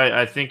slate that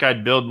I think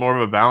I'd build more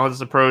of a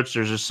balanced approach.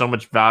 There's just so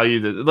much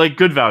value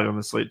good value on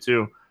the slate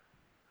too.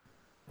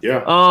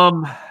 Yeah.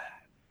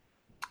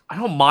 I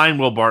don't mind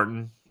Will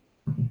Barton,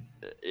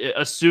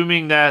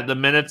 assuming that the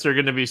minutes are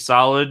going to be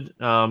solid.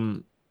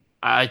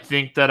 I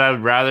think that I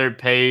would rather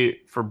pay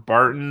for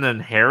Barton than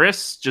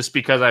Harris, just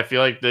because I feel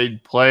like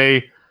they'd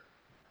play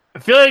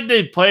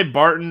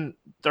Barton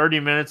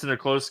 30 minutes in a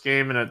close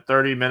game, and at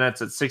 30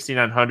 minutes at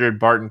 6,900,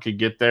 Barton could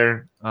get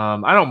there.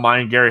 I don't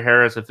mind Gary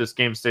Harris if this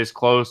game stays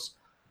close.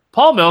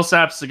 Paul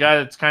Millsap's the guy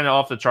that's kind of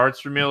off the charts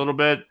for me a little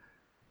bit.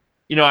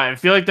 I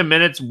feel like the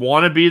minutes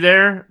want to be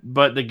there,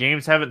 but the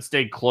games haven't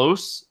stayed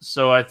close.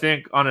 So I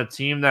think on a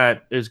team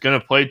that is going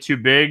to play 2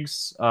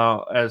 bigs,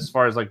 as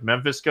far as like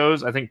Memphis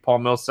goes, I think Paul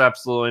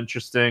Millsap's a little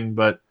interesting.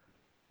 But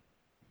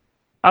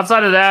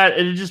outside of that,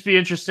 it'd just be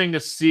interesting to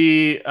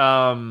see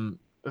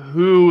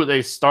who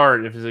they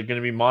start. If is it going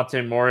to be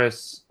Monte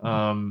Morris? Is it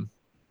going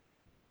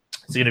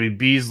to be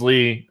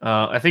Beasley?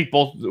 I think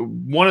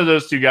one of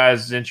those 2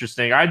 guys is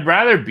interesting. I'd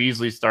rather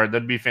Beasley start.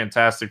 That'd be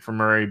fantastic for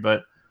Murray.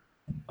 But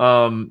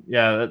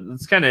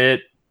that's kind of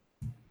it.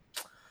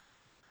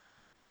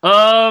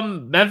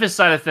 Memphis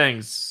side of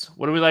things.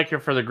 What do we like here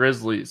for the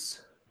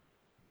Grizzlies?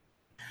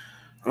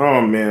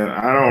 Oh man,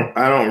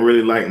 I don't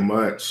really like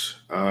much.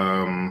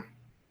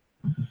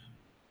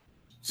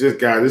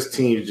 This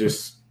team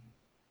just.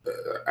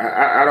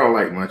 I don't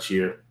like much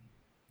here.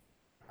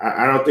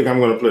 I don't think I'm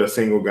going to play a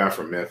single guy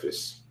from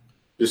Memphis.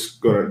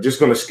 Just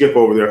gonna skip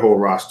over their whole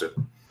roster.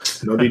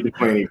 No need to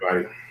play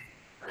anybody.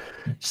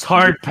 Just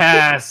hard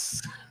pass.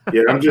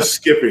 Yeah, I'm just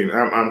skipping.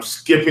 I'm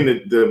skipping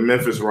the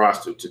Memphis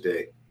roster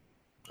today.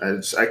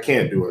 I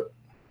can't do it.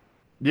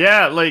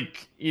 Yeah,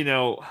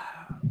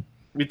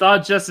 we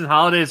thought Justin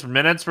Holiday's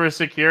minutes were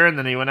secure, and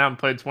then he went out and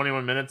played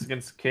 21 minutes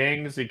against the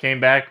Kings. He came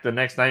back the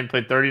next night and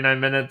played 39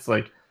 minutes.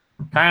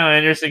 Kyle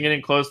Anderson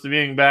getting close to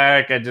being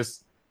back. For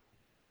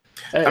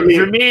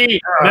me,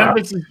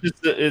 Memphis is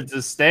just it's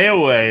a stay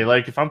away.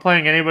 If I'm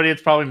playing anybody,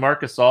 it's probably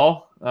Marc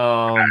Gasol. And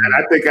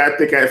I think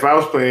if I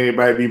was playing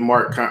anybody, it'd be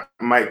Mike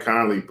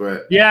Conley.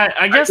 But yeah,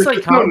 I guess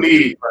Conley. No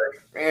need,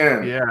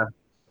 man. Yeah,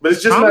 but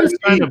it's just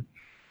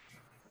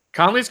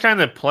Conley's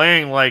kind of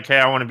playing hey,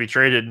 I want to be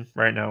traded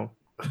right now.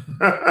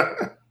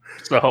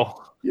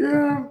 So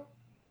yeah.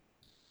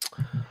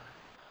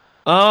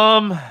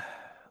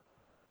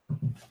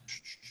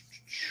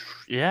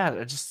 Yeah,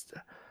 this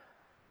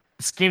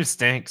game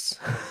stinks.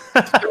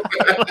 It's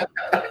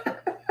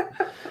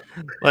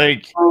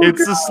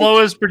the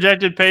slowest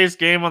projected pace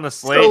game on the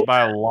slate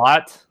by a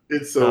lot.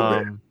 It's so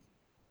bad.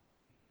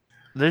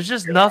 There's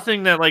just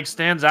nothing that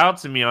stands out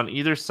to me on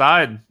either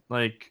side.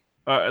 On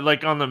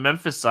the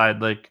Memphis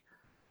side,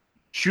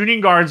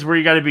 Shooting guards where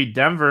you got to beat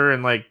Denver,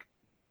 and like,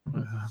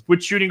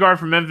 which shooting guard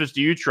from Memphis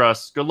do you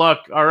trust? Good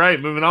luck. All right,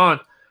 moving on.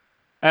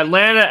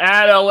 Atlanta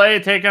at LA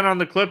taking on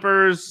the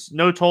Clippers.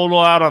 No total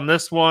out on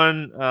this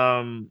one.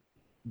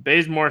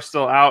 Bazemore's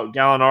still out.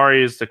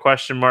 Gallinari is the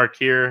question mark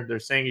here. They're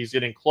saying he's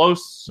getting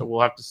close, so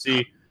we'll have to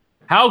see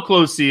how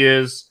close he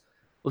is.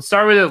 Let's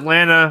start with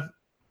Atlanta.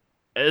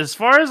 As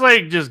far as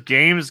like just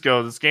games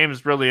go, this game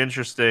is really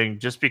interesting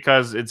just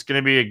because it's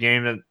going to be a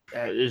game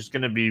that is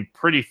going to be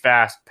pretty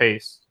fast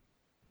paced.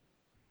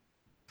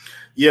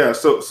 Yeah,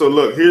 so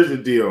look, here's the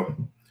deal.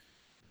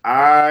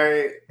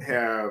 I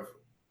have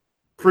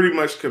pretty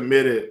much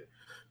committed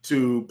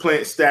to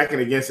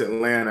stacking against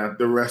Atlanta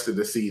the rest of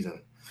the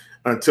season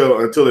until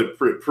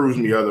it proves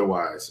me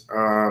otherwise.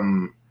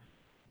 But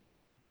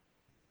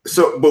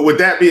with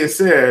that being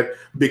said,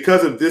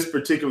 because of this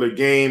particular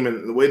game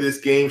and the way this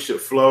game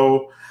should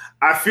flow,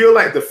 I feel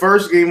like the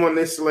first game on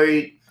this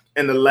slate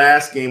and the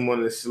last game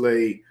on this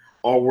slate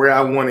are where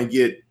I want to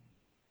get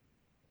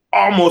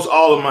almost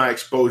all of my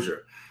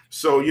exposure.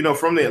 So,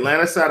 from the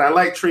Atlanta side, I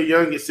like Trae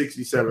Young at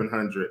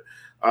 6,700.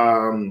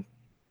 Now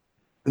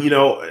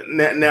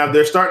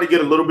they're starting to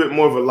get a little bit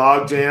more of a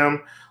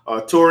logjam.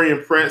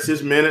 Taurean Prince,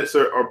 his minutes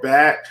are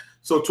back.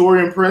 So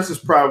Taurean Prince is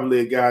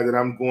probably a guy that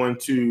I'm going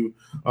to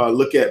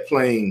look at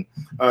playing.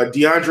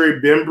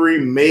 DeAndre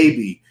Bembry,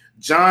 maybe.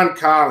 John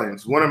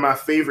Collins, one of my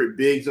favorite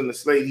bigs on the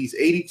slate. He's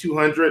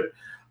 8,200,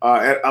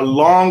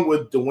 along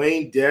with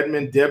Dwayne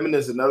Dedmon. Dedmon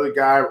is another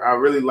guy I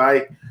really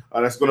like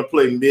that's going to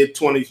play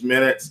mid-20s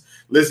minutes.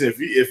 Listen,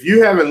 if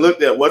you haven't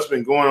looked at what's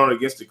been going on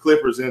against the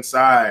Clippers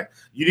inside,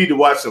 you need to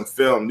watch some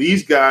film.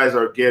 These guys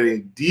are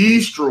getting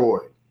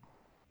destroyed,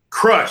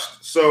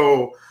 crushed.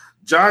 So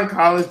John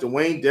Collins,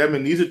 Dwayne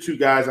Dedmon, these are two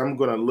guys I'm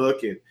going to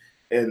look at.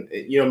 And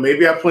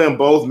maybe I play them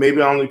both. Maybe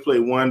I only play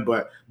one.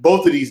 But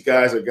both of these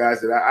guys are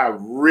guys that I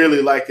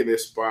really like in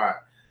this spot.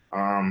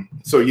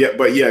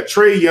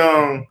 Trae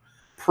Young,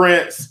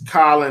 Prince,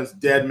 Collins,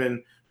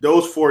 Dedmon,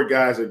 those four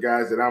guys are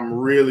guys that I'm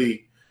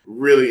really,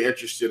 really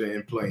interested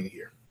in playing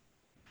here.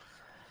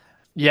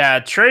 Yeah,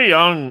 Trae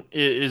Young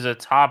is a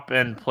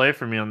top-end play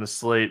for me on the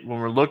slate.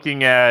 When we're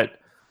looking at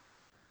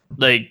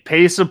like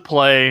pace of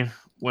play,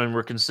 when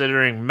we're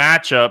considering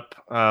matchup,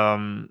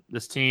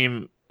 this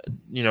team,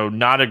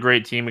 not a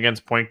great team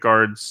against point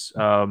guards.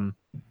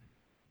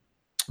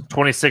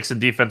 26 in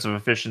defensive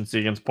efficiency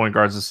against point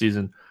guards this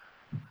season.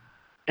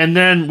 And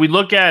then we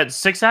look at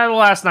 6 out of the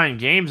last 9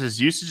 games,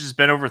 his usage has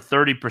been over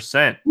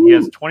 30%. He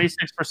has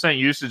 26%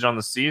 usage on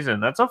the season.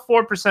 That's a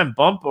 4%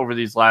 bump over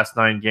these last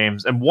 9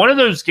 games. And one of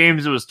those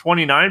games, it was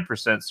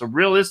 29%. So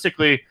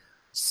realistically,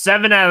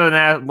 7 out of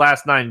the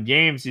last 9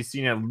 games, he's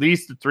seen at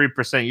least a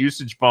 3%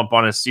 usage bump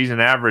on his season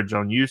average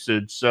on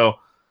usage. So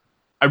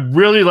I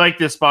really like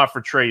this spot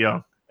for Trae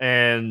Young.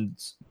 And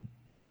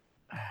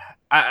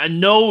I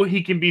know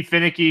he can be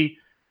finicky,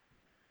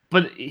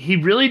 but he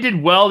really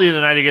did well the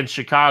other night against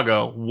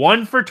Chicago.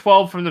 1 for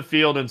 12 from the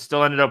field and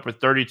still ended up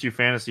with 32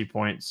 fantasy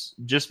points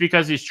just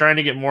because he's trying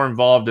to get more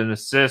involved in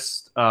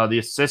assists. The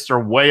assists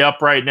are way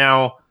up right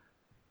now.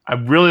 I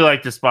really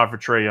like this spot for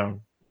Trae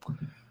Young.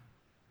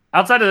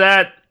 Outside of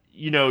that,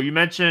 you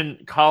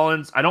mentioned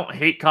Collins. I don't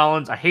hate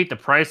Collins. I hate the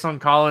price on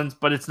Collins,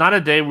 but it's not a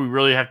day we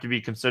really have to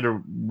be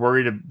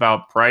worried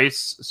about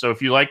price. So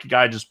if you like a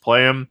guy, just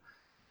play him.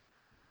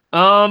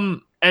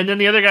 And then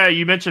the other guy,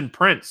 you mentioned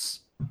Prince.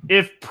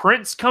 If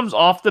Prince comes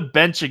off the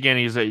bench again,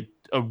 he's a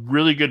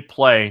really good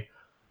play.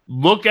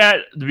 Look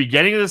at the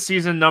beginning of the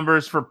season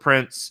numbers for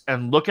Prince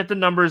and look at the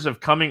numbers of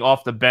coming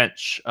off the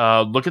bench.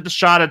 Look at the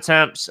shot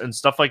attempts and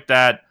stuff like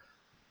that.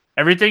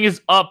 Everything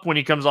is up when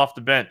he comes off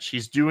the bench.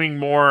 He's doing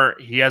more.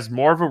 He has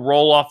more of a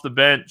role off the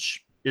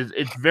bench.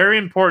 It's very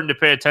important to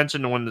pay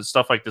attention to when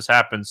stuff like this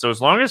happens. So as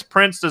long as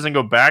Prince doesn't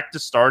go back to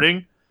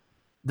starting,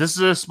 this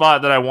is a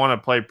spot that I want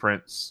to play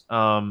Prince.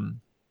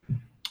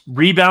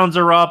 Rebounds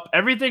are up.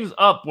 Everything's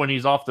up when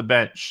he's off the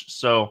bench.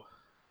 So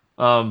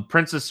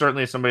Prince is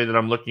certainly somebody that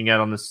I'm looking at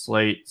on this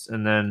slate.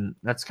 And then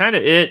that's kind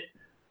of it.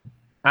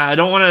 I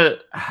don't want to.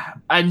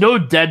 I know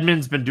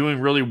Dedmon's been doing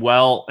really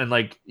well, and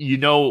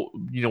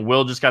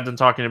Will just got done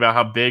talking about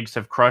how bigs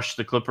have crushed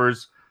the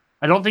Clippers.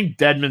 I don't think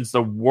Dedmon's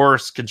the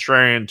worst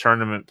contrarian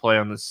tournament play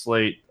on this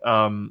slate.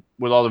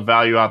 With all the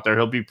value out there,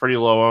 he'll be pretty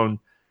low owned,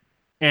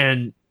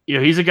 and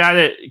he's a guy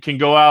that can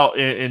go out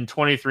in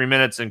 23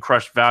 minutes and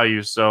crush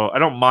value. So I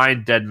don't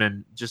mind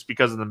Dedmon just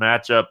because of the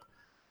matchup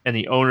and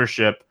the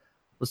ownership.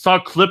 Let's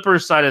talk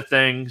Clippers side of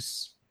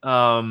things.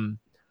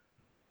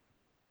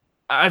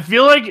 I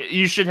feel like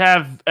you should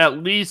have at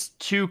least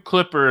 2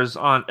 Clippers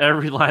on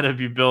every lineup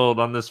you build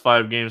on this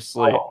 5-game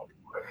slate.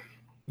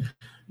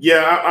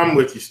 Yeah, I'm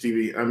with you,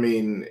 Stevie. I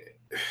mean,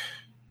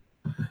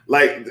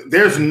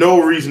 there's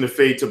no reason to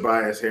fade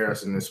Tobias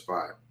Harris in this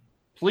spot.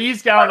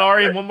 Please,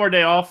 Gallinari, one more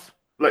day off.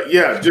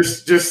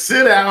 Just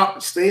sit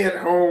out, stay at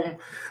home.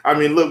 I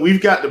mean, look,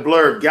 we've got the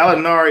blurb.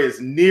 Gallinari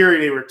is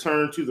nearing a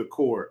return to the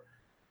court.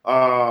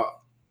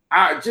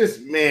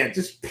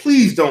 Just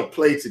please don't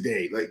play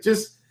today.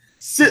 Just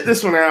sit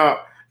this one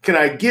out. Can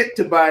I get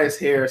Tobias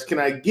Harris? Can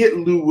I get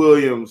Lou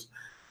Williams?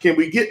 can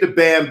we get the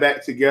band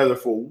back together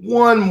for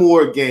one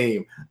more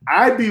game?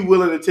 I'd be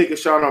willing to take a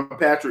shot on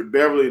Patrick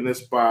Beverley in this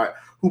spot,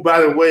 who,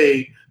 by the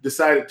way,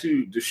 decided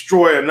to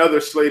destroy another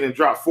slate and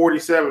drop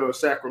 47 on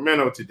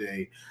Sacramento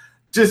today.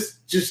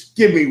 Just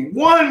give me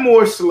one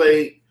more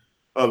slate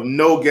of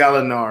no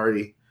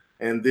Gallinari,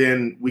 and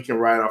then we can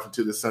ride off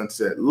into the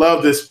sunset.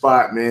 Love this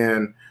spot,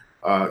 man.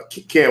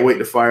 Can't wait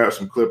to fire up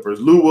some Clippers.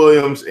 Lou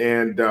Williams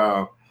and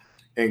not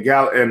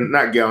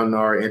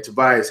Gallinari and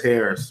Tobias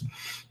Harris.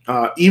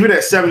 Even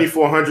at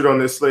 7,400 on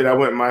this slate, I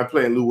wouldn't mind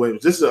playing Lou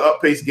Williams. This is an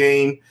up-paced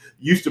game.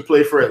 Used to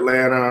play for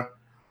Atlanta.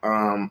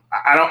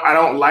 I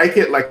don't like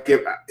it. Like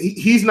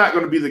he's not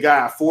going to be the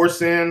guy I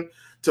force in.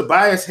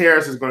 Tobias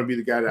Harris is going to be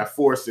the guy that I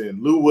force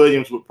in. Lou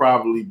Williams would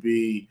probably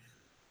be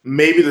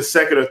maybe the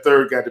second or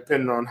third guy,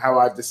 depending on how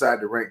I decide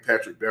to rank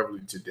Patrick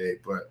Beverley today.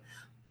 But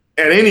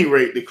at any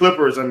rate, the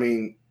Clippers, I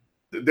mean,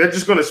 they're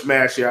just going to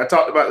smash here. I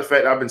talked about the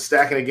fact I've been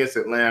stacking against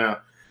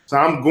Atlanta, so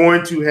I'm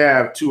going to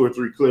have 2 or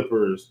 3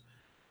 Clippers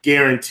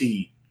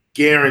guaranteed.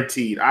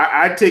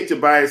 I'd take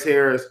Tobias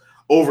Harris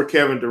over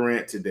Kevin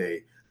Durant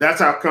today.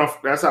 That's how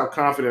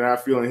confident I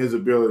feel in his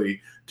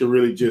ability to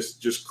really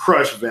just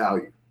crush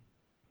value.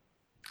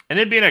 And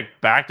it being a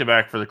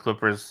back-to-back for the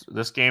Clippers,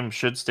 this game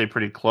should stay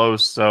pretty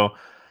close. So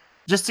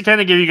just to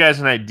kind of give you guys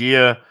an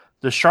idea,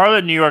 the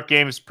Charlotte-New York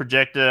game is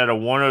projected at a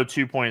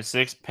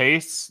 102.6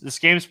 pace. This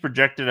game is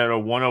projected at a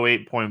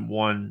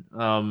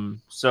 108.1.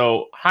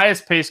 So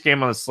highest pace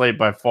game on the slate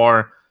by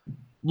far.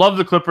 Love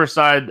the Clippers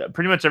side.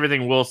 Pretty much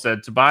everything Will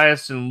said.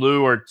 Tobias and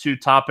Lou are 2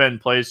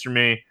 top-end plays for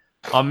me.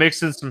 I'll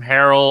mix in some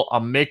Harrell.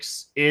 I'll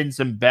mix in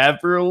some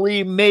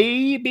Beverly,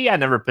 maybe. I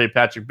never played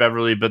Patrick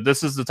Beverly, but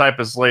this is the type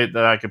of slate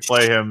that I could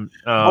play him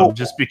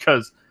just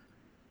because.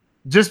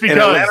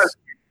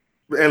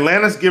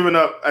 Atlanta's given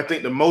up, I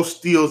think, the most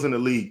steals in the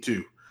league,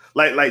 too.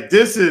 Like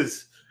this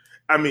is,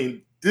 I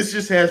mean, this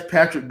just has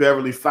Patrick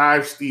Beverly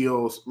 5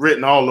 steals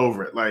written all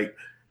over it. Like,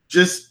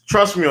 just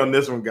trust me on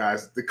this one,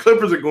 guys. The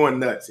Clippers are going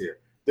nuts here.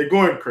 They're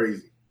going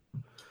crazy.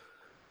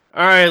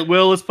 All right,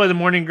 Will, let's play the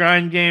morning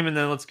grind game, and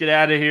then let's get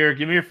out of here.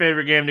 Give me your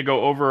favorite game to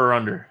go over or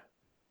under.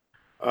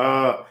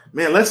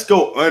 Man, let's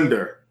go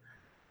under.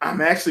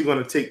 I'm actually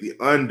going to take the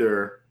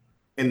under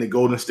in the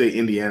Golden State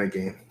Indiana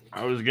game.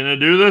 I was going to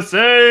do the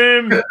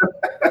same.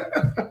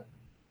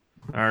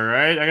 All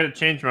right, I got to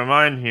change my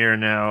mind here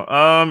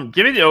now.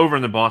 Give me the over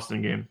in the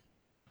Boston game.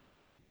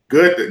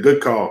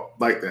 Good call.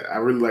 Like that. I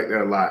really like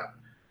that a lot.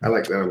 I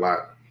like that a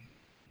lot.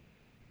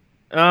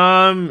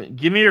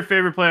 Give me your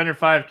favorite play under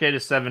 5K to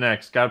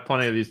 7X. Got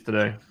plenty of these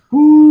today.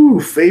 Ooh,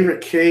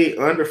 favorite K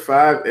under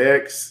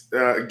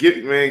 5X.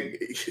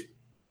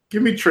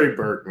 Give me Trey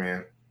Burke,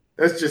 man.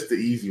 That's just the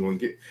easy one.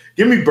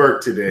 Give me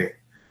Burke today.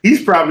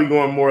 He's probably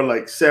going more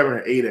like 7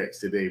 or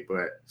 8X today,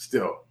 but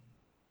still.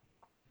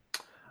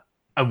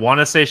 I want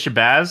to say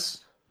Shabazz,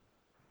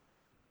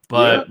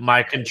 but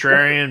my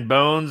contrarian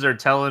bones are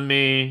telling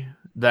me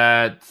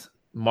that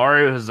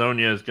Mario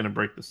Hezonja is going to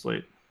break the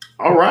slate.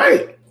 All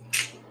right.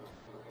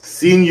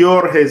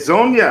 Senor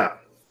Hezonja.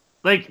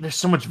 Like, there's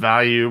so much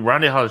value.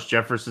 Rondae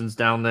Hollis-Jefferson's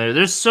down there.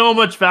 There's so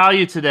much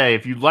value today.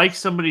 If you like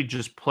somebody,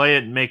 just play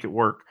it and make it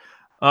work.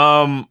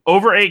 Over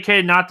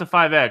 8K, not to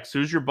 5X.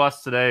 Who's your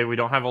bust today? We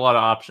don't have a lot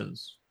of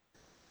options.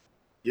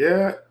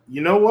 Yeah,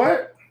 you know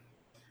what?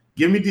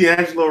 Give me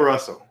D'Angelo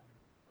Russell.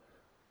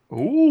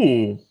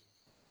 Ooh.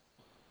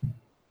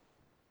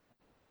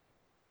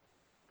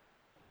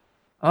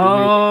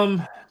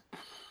 I'm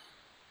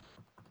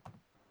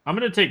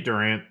going to take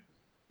Durant.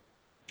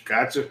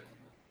 Gotcha.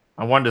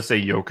 I wanted to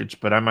say Jokic,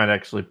 but I might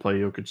actually play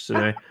Jokic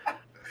today.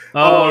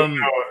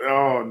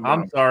 No.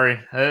 I'm sorry.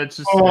 It's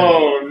just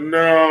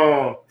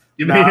no.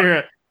 Give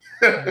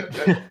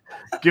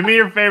me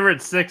your favorite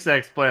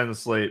 6X play on the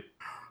slate.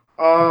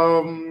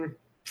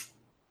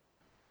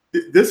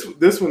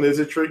 This one is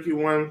a tricky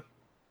one,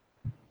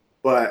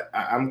 but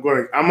I'm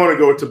gonna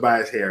go with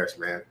Tobias Harris,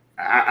 man.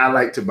 I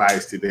like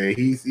Tobias today.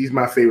 He's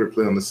my favorite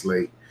play on the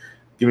slate.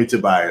 Give me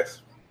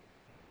Tobias.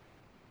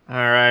 All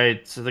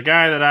right. So the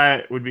guy that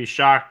I would be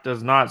shocked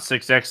does not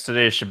 6X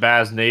today is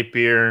Shabazz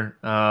Napier.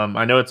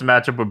 I know it's a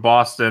matchup with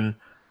Boston,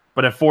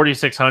 but at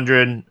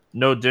 4,600,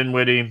 no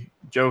Dinwiddie.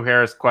 Joe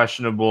Harris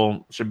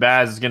questionable.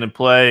 Shabazz is going to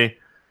play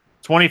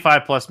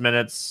 25-plus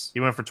minutes. He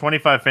went for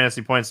 25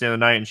 fantasy points the other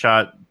night and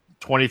shot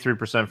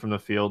 23% from the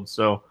field.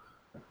 So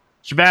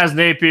Shabazz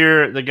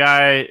Napier, the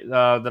guy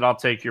that I'll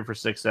take here for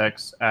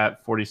 6X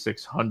at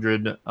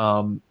 4,600.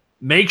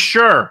 Make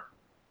sure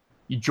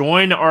you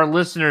join our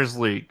listeners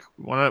league.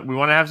 We want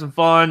to have some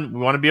fun. We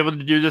want to be able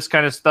to do this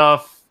kind of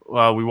stuff.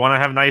 We want to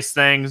have nice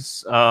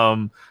things.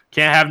 Can't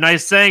have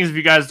nice things if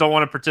you guys don't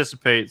want to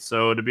participate.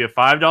 So it'll be a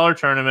 $5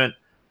 tournament.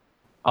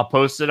 I'll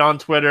post it on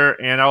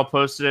Twitter, and I'll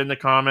post it in the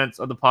comments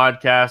of the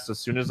podcast as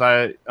soon as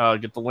I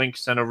get the link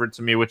sent over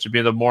to me, which would be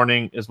in the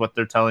morning, is what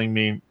they're telling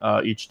me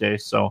each day.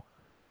 So,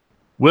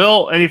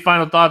 Will, any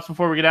final thoughts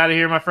before we get out of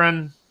here, my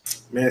friend?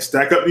 Man,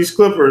 stack up these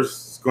Clippers.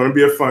 It's going to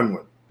be a fun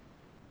one.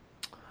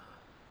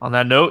 On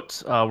that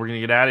note, we're going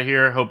to get out of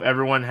here. Hope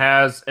everyone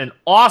has an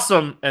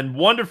awesome and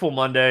wonderful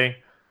Monday.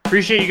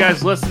 Appreciate you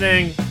guys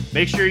listening.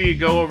 Make sure you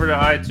go over to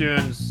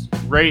iTunes,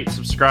 rate,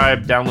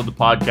 subscribe, download the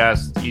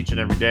podcast each and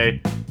every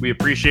day. We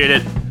appreciate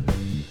it.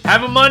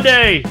 Have a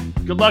Monday.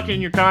 Good luck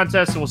in your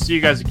contest, and we'll see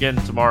you guys again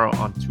tomorrow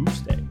on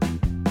Tuesday.